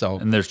 players. So,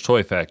 and there's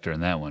toy factor in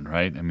that one,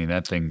 right? I mean,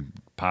 that thing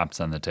pops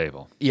on the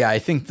table. Yeah, I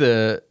think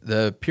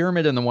the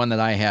pyramid in the one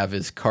that I have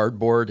is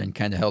cardboard and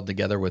kind of held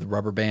together with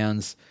rubber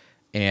bands,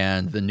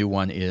 and the new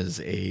one is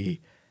a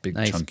big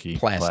nice chunky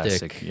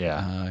plastic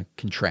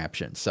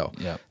contraption. So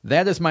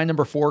that is my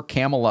number 4,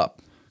 Camel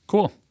Up.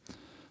 Cool.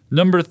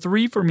 Number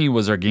 3 for me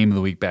was our game of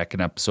the week back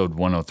in episode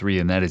 103,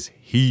 and that is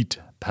Heat,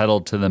 Pedal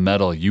to the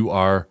Metal. You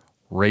are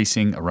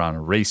racing around a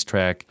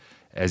racetrack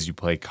as you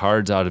play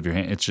cards out of your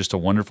hand. It's just a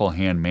wonderful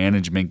hand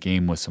management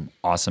game with some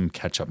awesome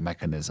catch-up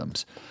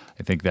mechanisms.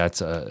 I think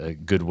that's a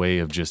good way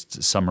of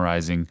just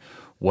summarizing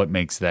what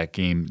makes that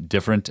game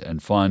different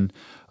and fun.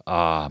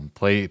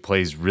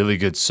 Plays really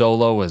good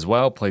solo as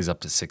well. Plays up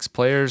to 6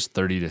 players,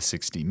 30 to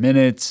 60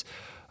 minutes.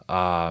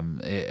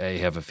 I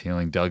have a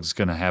feeling Doug's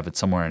going to have it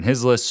somewhere on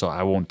his list, so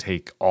I won't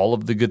take all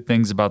of the good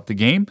things about the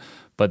game,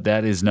 but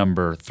that is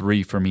number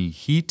 3 for me.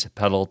 Heat,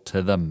 Pedal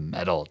to the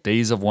Metal.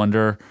 Days of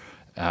Wonder,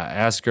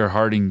 Asker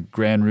Harding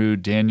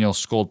Granrud, Daniel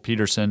Skold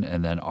Peterson,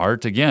 and then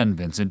art again,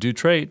 Vincent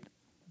Dutrait.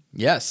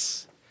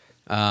 Yes.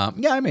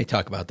 I may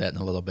talk about that in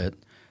a little bit.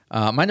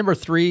 My number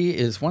 3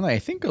 is one I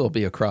think it'll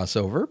be a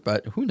crossover,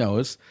 but who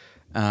knows?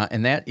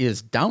 And that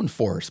is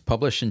Downforce,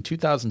 published in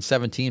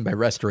 2017 by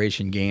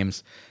Restoration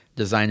Games.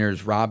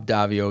 Designers Rob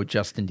Davio,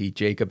 Justin D.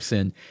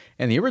 Jacobson,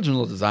 and the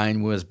original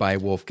design was by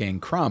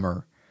Wolfgang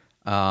Kramer.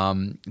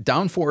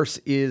 Downforce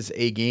is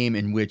a game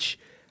in which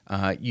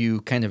you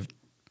kind of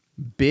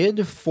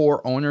bid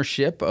for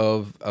ownership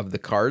of the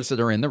cars that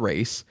are in the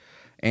race,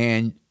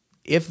 and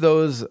if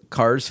those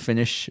cars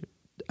finish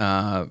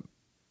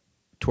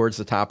towards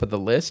the top of the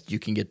list, you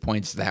can get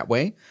points that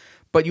way,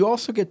 but you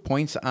also get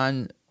points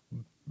on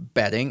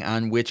betting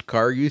on which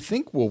car you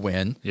think will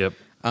win. Yep.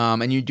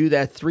 And you do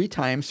that 3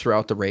 times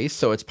throughout the race,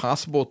 so it's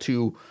possible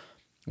to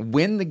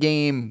win the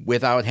game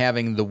without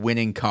having the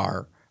winning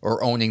car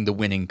or owning the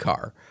winning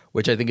car,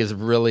 which I think is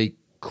really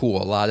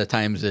cool. A lot of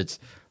times it's,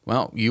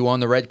 well, you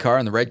own the red car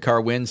and the red car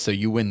wins, so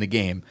you win the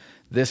game.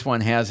 This one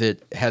has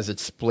it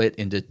split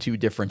into 2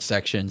 different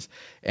sections.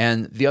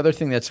 And the other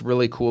thing that's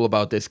really cool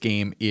about this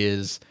game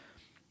is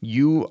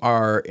you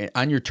are,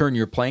 on your turn,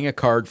 you're playing a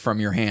card from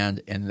your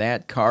hand, and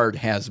that card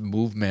has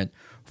movement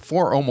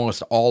for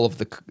almost all of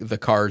the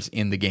cars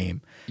in the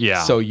game.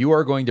 Yeah. So you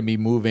are going to be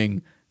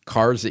moving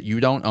cars that you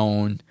don't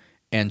own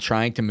and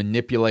trying to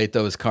manipulate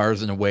those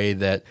cars in a way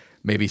that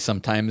maybe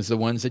sometimes the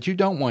ones that you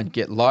don't want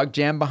get log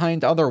jammed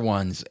behind other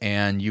ones,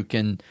 and you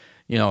can,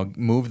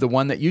 move the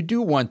one that you do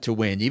want to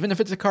win, even if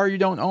it's a car you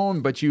don't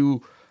own, but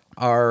you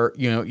are,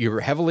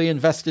 you're heavily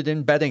invested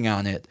in betting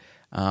on it.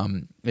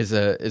 Is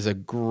a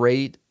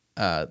great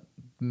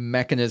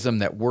mechanism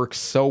that works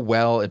so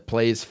well. It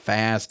plays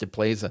fast. It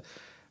plays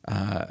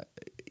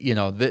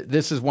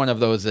this is one of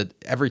those that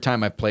every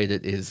time I've played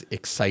it is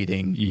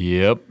exciting.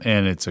 Yep,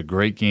 and it's a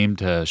great game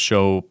to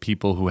show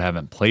people who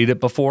haven't played it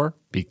before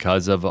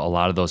because of a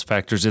lot of those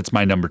factors. It's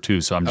my number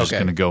 2, so I'm just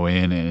going to go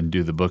in and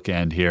do the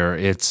bookend here.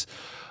 It's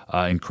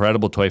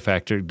incredible toy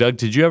factor. Doug,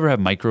 did you ever have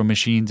Micro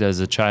Machines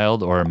as a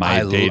child, or am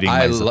I dating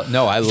myself?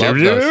 No, I love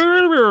those.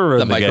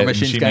 The Micro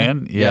Machines guy?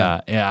 Man? Yeah.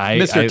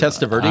 Mr.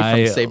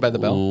 Testaverde from Saved by the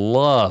Bell. I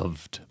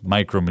loved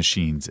Micro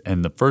Machines,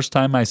 and the first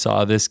time I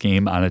saw this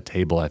game on a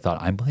table, I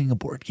thought, I'm playing a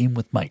board game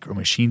with Micro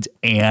Machines,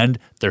 and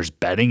there's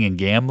betting and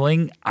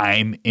gambling.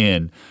 I'm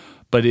in.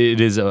 But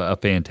it is a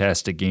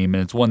fantastic game,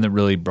 and it's one that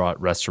really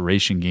brought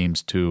Restoration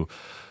Games to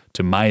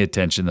my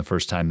attention the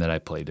first time that I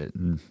played it.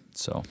 And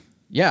so...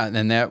 Yeah,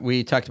 and that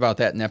we talked about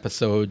that in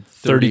episode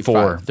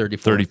 34.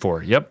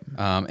 34, yep.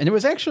 And it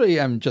was actually,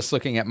 I'm just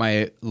looking at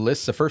my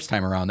list the first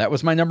time around. That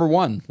was my number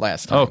 1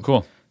 last time. Oh,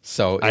 cool.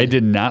 So I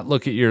did not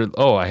look at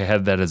I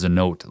had that as a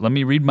note. Let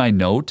me read my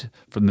note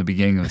from the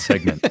beginning of the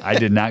segment. I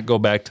did not go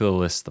back to the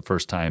list the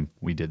first time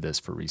we did this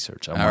for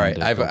research. All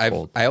right,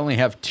 I only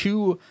have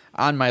 2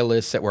 on my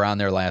list that were on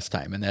there last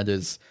time, and that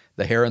is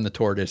The Hare and the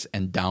Tortoise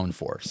and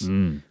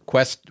Downforce.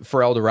 Quest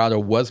for El Dorado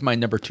was my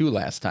number 2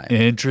 last time.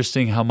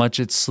 Interesting how much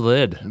it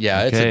slid.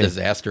 Yeah, It's a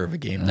disaster of a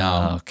game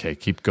now. Okay,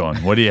 keep going.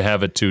 What do you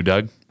have at 2,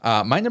 Doug?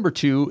 My number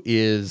 2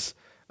 is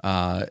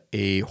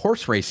a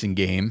horse racing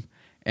game,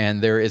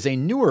 and there is a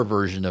newer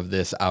version of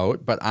this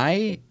out, but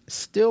I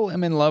still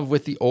am in love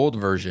with the old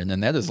version,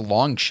 and that is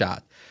Long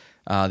Shot.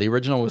 The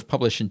original was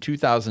published in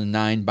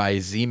 2009 by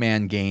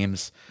Z-Man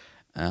Games,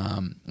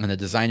 and the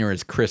designer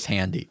is Chris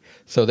Handy.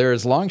 So there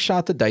is Long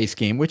Shot, the dice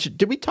game, which,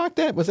 did we talk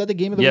that? Was that the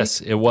game of the week?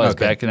 Yes, it was,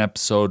 back in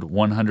episode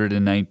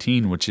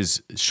 119, which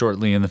is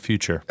shortly in the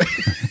future.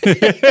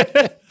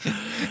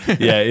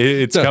 Yeah,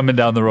 it's coming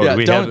down the road.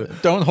 Yeah,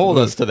 don't hold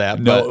us to that.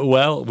 No,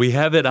 well, we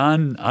have it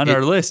on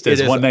our list as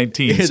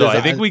 119, so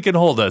I think we can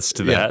hold us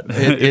to that.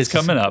 It's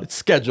coming up. It's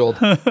scheduled.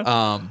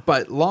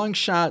 But Long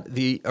Shot,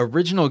 the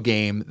original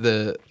game,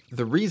 the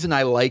reason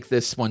I like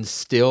this one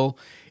still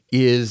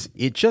is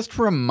it just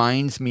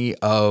reminds me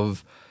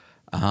of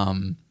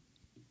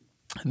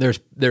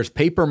there's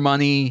paper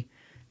money,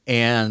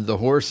 and the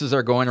horses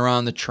are going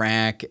around the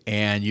track,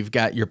 and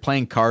you're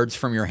playing cards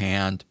from your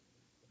hand,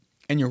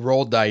 and you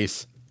roll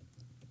dice,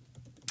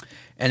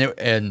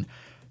 and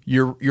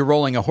you're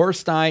rolling a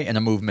horse die and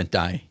a movement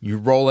die. You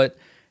roll it,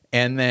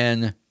 and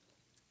then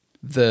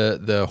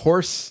the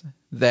horse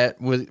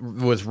that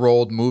was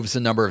rolled moves the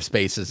number of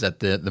spaces at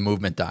the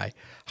movement die.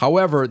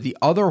 However, the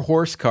other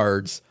horse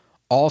cards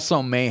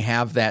also may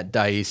have that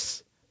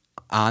dice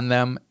on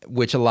them,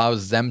 which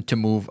allows them to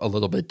move a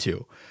little bit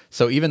too.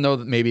 So even though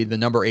maybe the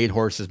number 8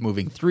 horse is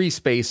moving 3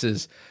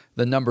 spaces,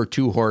 the number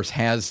 2 horse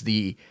has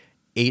the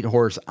 8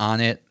 horse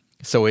on it,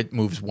 so it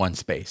moves 1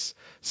 space.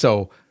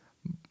 So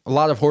a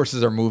lot of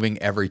horses are moving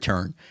every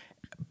turn.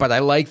 But I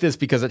like this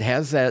because it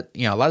has that,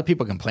 a lot of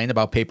people complain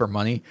about paper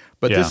money,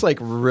 but this like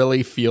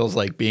really feels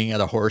like being at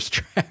a horse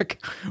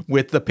track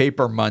with the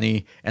paper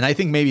money. And I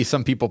think maybe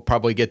some people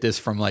probably get this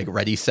from like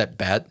Ready, Set,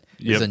 Bet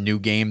is a new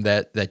game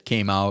that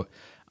came out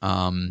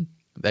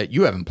that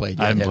you haven't played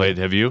yet. I haven't played.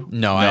 Have you?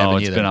 No, I haven't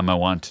it's either. been on my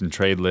want and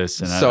trade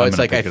list. And So it's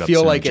like I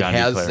feel like it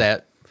has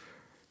that.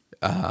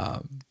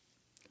 that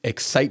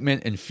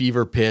excitement and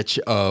fever pitch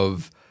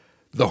of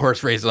the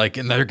horse race,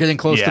 and they're getting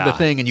close to the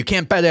thing, and you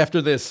can't bet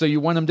after this. So you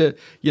want them to,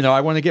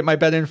 I want to get my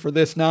bet in for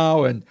this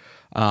now. And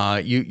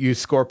you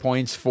score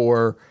points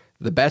for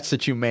the bets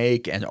that you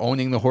make and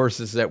owning the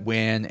horses that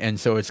win. And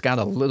so it's got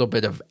a little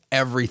bit of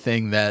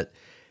everything that,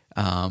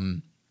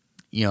 kind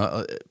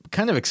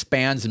of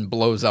expands and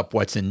blows up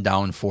what's in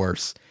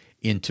Downforce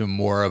into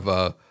more of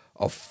a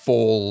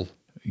full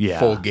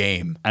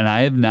game. And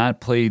I have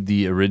not played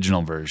the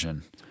original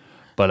version,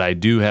 but I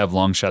do have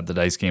Long Shot the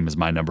Dice game as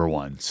my number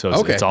one.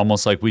 So it's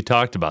almost like we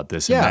talked about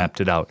this and mapped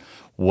it out.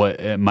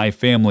 My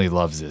family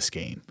loves this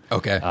game.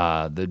 Okay.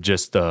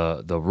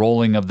 The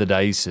rolling of the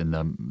dice and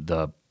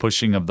the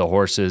pushing of the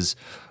horses.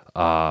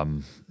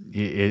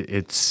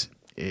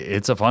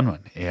 It's a fun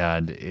one,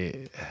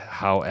 and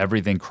how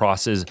everything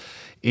crosses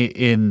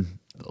in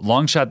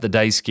Long Shot the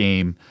Dice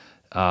game.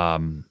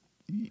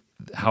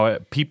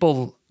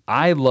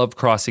 I love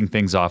crossing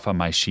things off on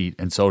my sheet,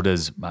 and so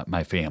does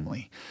my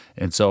family.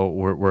 And so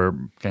we're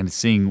kind of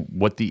seeing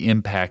what the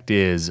impact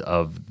is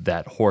of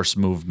that horse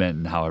movement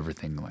and how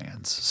everything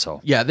lands.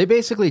 So yeah, they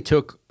basically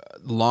took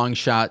Long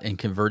Shot and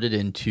converted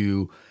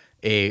into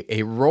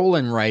a roll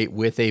and write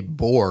with a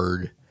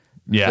board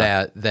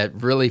that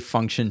really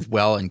functions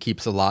well and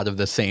keeps a lot of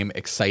the same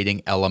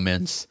exciting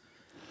elements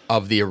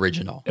of the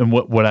original. And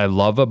what I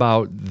love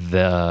about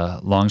the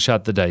Long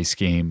Shot the Dice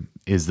game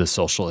is the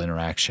social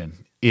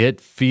interaction.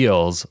 It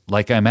feels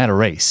like I'm at a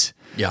race.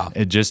 Yeah.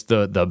 Just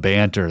the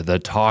banter, the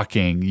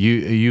talking.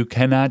 You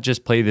cannot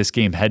just play this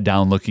game head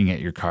down looking at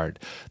your card.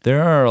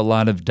 There are a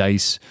lot of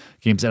dice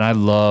games, and I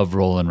love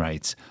roll and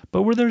writes,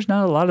 but where there's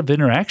not a lot of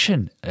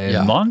interaction.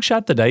 And Long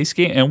Shot the Dice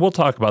game, and we'll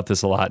talk about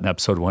this a lot in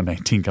episode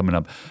 119 coming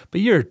up,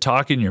 but you're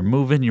talking, you're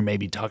moving, you're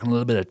maybe talking a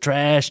little bit of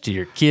trash to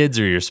your kids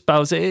or your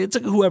spouse. It's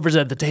like whoever's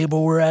at the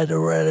table, we're at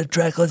a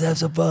track, let's have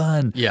some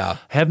fun. Yeah.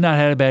 Have not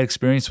had a bad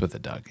experience with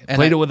it, Doug.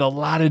 Played it with a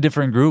lot of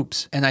different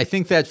groups. And I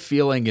think that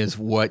feeling is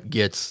what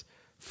gets,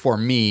 for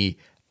me,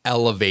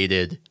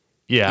 elevated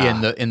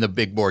in the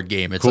big board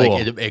game. It's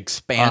like it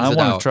expands it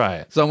out. I want to try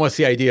it. It's almost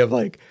the idea of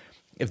like,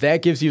 if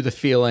that gives you the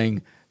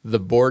feeling, the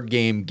board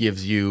game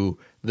gives you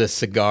the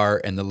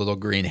cigar and the little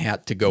green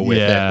hat to go with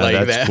it.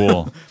 Like that's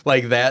cool.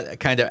 Like that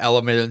kind of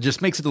element. It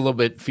just makes it a little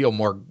bit feel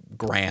more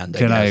grand.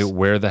 Can I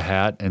wear the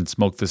hat and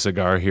smoke the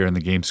cigar here in the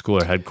game school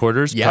or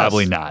headquarters? Yes.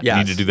 Probably not. Yes.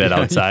 You need to do that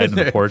outside in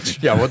the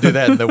porch. Yeah, we'll do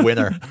that in the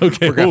winter.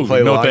 Okay, we're going to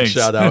play Long thanks.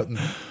 Shot out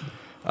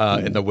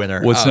in the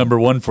winter. What's number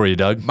one for you,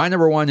 Doug? My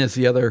number one is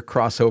the other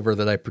crossover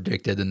that I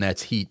predicted, and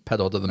that's Heat,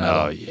 Pedal to the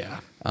Metal. Oh, yeah.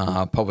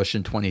 Published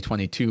in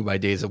 2022 by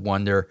Days of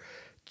Wonder.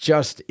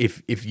 Just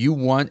if you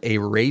want a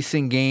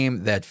racing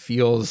game that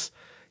feels,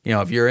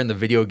 if you're in the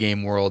video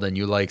game world and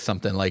you like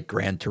something like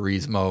Gran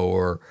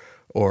Turismo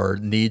or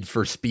Need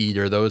for Speed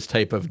or those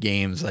type of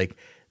games like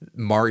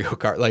Mario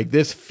Kart, like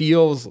this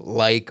feels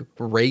like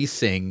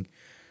racing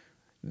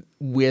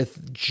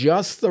with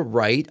just the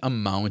right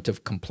amount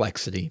of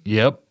complexity.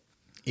 Yep.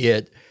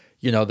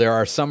 There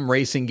are some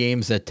racing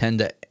games that tend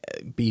to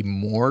be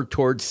more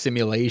towards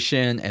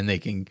simulation and they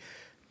can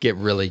get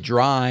really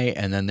dry.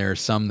 And then there are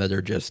some that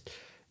are just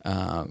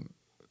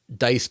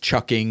dice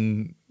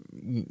chucking,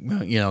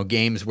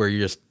 games where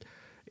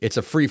it's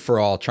a free for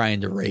all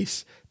trying to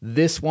race.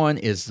 This one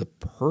is the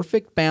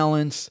perfect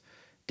balance.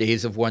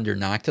 Days of Wonder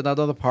knocked it out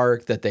of the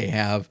park, that they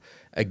have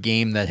a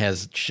game that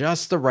has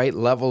just the right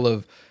level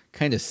of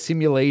kind of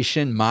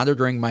simulation,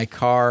 monitoring my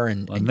car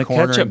and the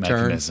cornering catch-up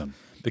turns. Mechanism.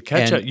 The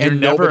catch-up, you're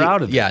never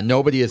out of it. Yeah,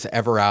 nobody is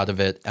ever out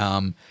of it.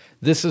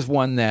 This is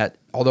one that,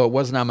 although it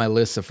wasn't on my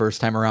list the first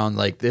time around,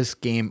 like this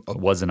game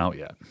wasn't out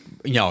yet.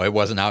 No, it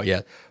wasn't out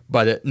yet.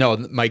 But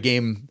my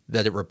game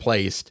that it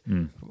replaced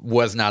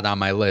was not on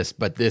my list.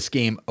 But this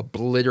game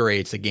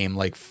obliterates a game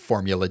like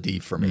Formula D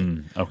for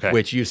me,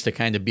 which used to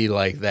kind of be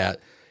like that.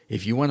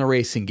 If you want a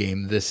racing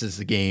game, this is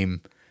the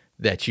game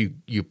that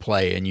you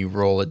play, and you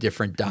roll a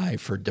different die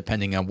for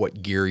depending on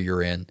what gear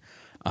you're in,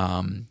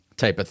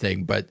 type of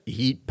thing. But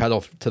Heat,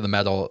 Pedal to the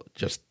Metal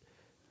just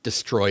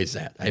destroys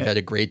that. I've had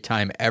a great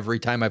time every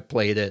time I've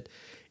played it.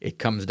 It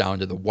comes down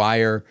to the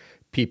wire.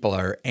 People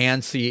are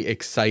antsy,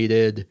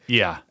 excited.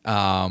 Yeah.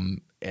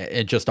 And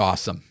just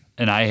awesome.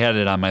 And I had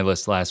it on my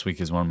list last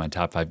week as one of my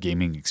top 5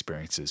 gaming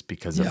experiences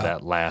because of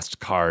that last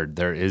card.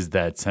 There is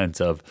that sense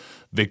of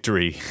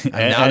victory.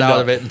 I'm not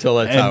out of it until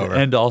it's over.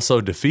 And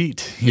also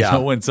defeat. You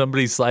know, when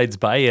somebody slides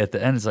by you at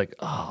the end, it's like,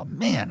 oh,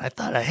 man, I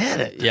thought I had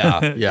it.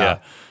 Yeah.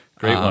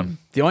 Great one.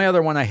 The only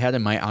other one I had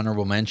in my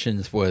honorable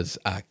mentions was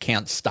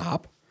Can't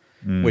Stop,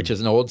 which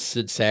is an old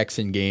Sid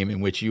Saxon game in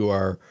which you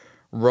are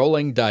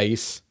rolling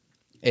dice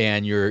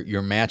and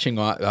you're matching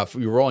off.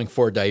 You're rolling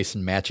 4 dice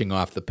and matching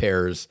off the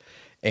pairs,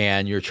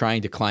 and you're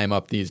trying to climb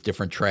up these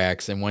different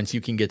tracks. And once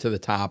you can get to the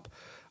top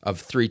of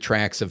 3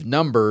 tracks of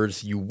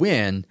numbers, you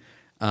win.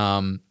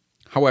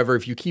 However,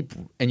 if you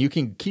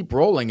can keep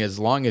rolling as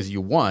long as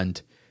you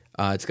want,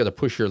 it's going to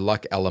push your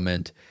luck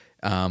element.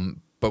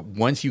 But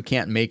once you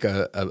can't make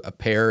a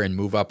pair and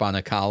move up on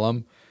a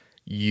column,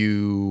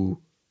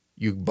 you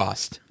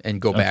bust and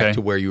go back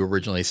to where you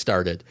originally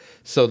started.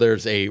 So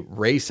there's a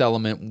race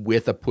element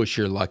with a push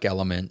your luck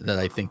element that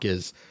I think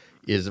is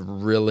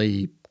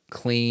really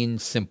clean,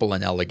 simple,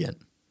 and elegant.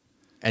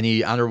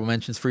 Any honorable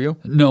mentions for you?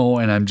 No,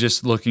 and I'm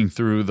just looking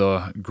through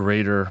the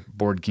greater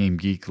Board Game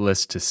Geek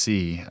list to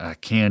see.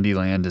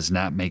 Candyland does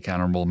not make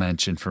honorable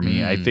mention for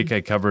me. I think I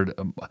covered.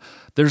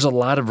 There's a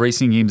lot of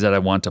racing games that I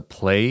want to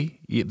play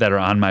that are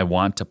on my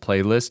want to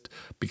play list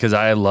because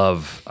I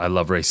love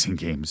racing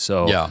games.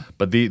 So, yeah.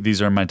 But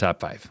these are my top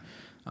 5.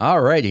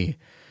 All righty.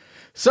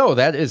 So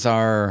that is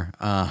our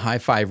High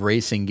Five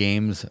Racing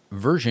Games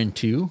version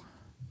 2,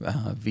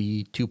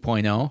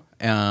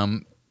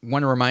 V2.0.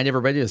 Want to remind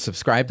everybody to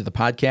subscribe to the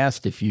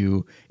podcast. If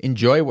you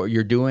enjoy what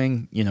you're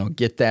doing,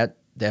 get that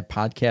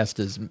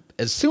podcast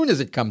as soon as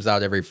it comes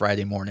out every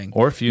Friday morning.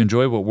 Or if you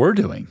enjoy what we're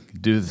doing,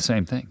 do the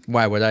same thing.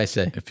 Why would I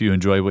say? If you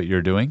enjoy what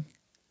you're doing?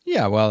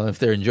 Yeah, well, if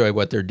they enjoy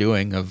what they're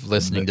doing of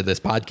listening to this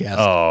podcast.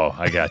 Oh,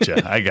 I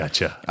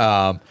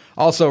gotcha.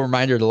 Also, a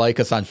reminder to like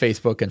us on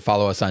Facebook and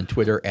follow us on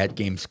Twitter at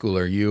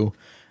GameSchoolerU.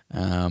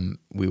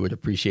 We would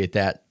appreciate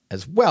that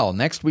as well.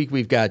 Next week,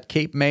 we've got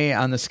Cape May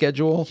on the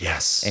schedule.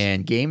 Yes.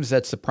 And games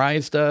that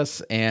surprised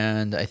us.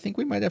 And I think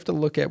we might have to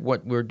look at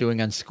what we're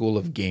doing on School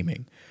of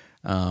Gaming.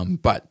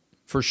 But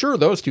for sure,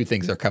 those 2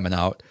 things are coming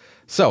out.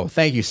 So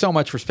thank you so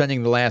much for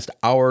spending the last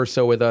hour or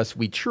so with us.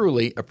 We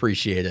truly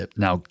appreciate it.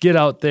 Now get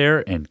out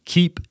there and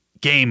keep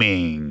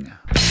gaming.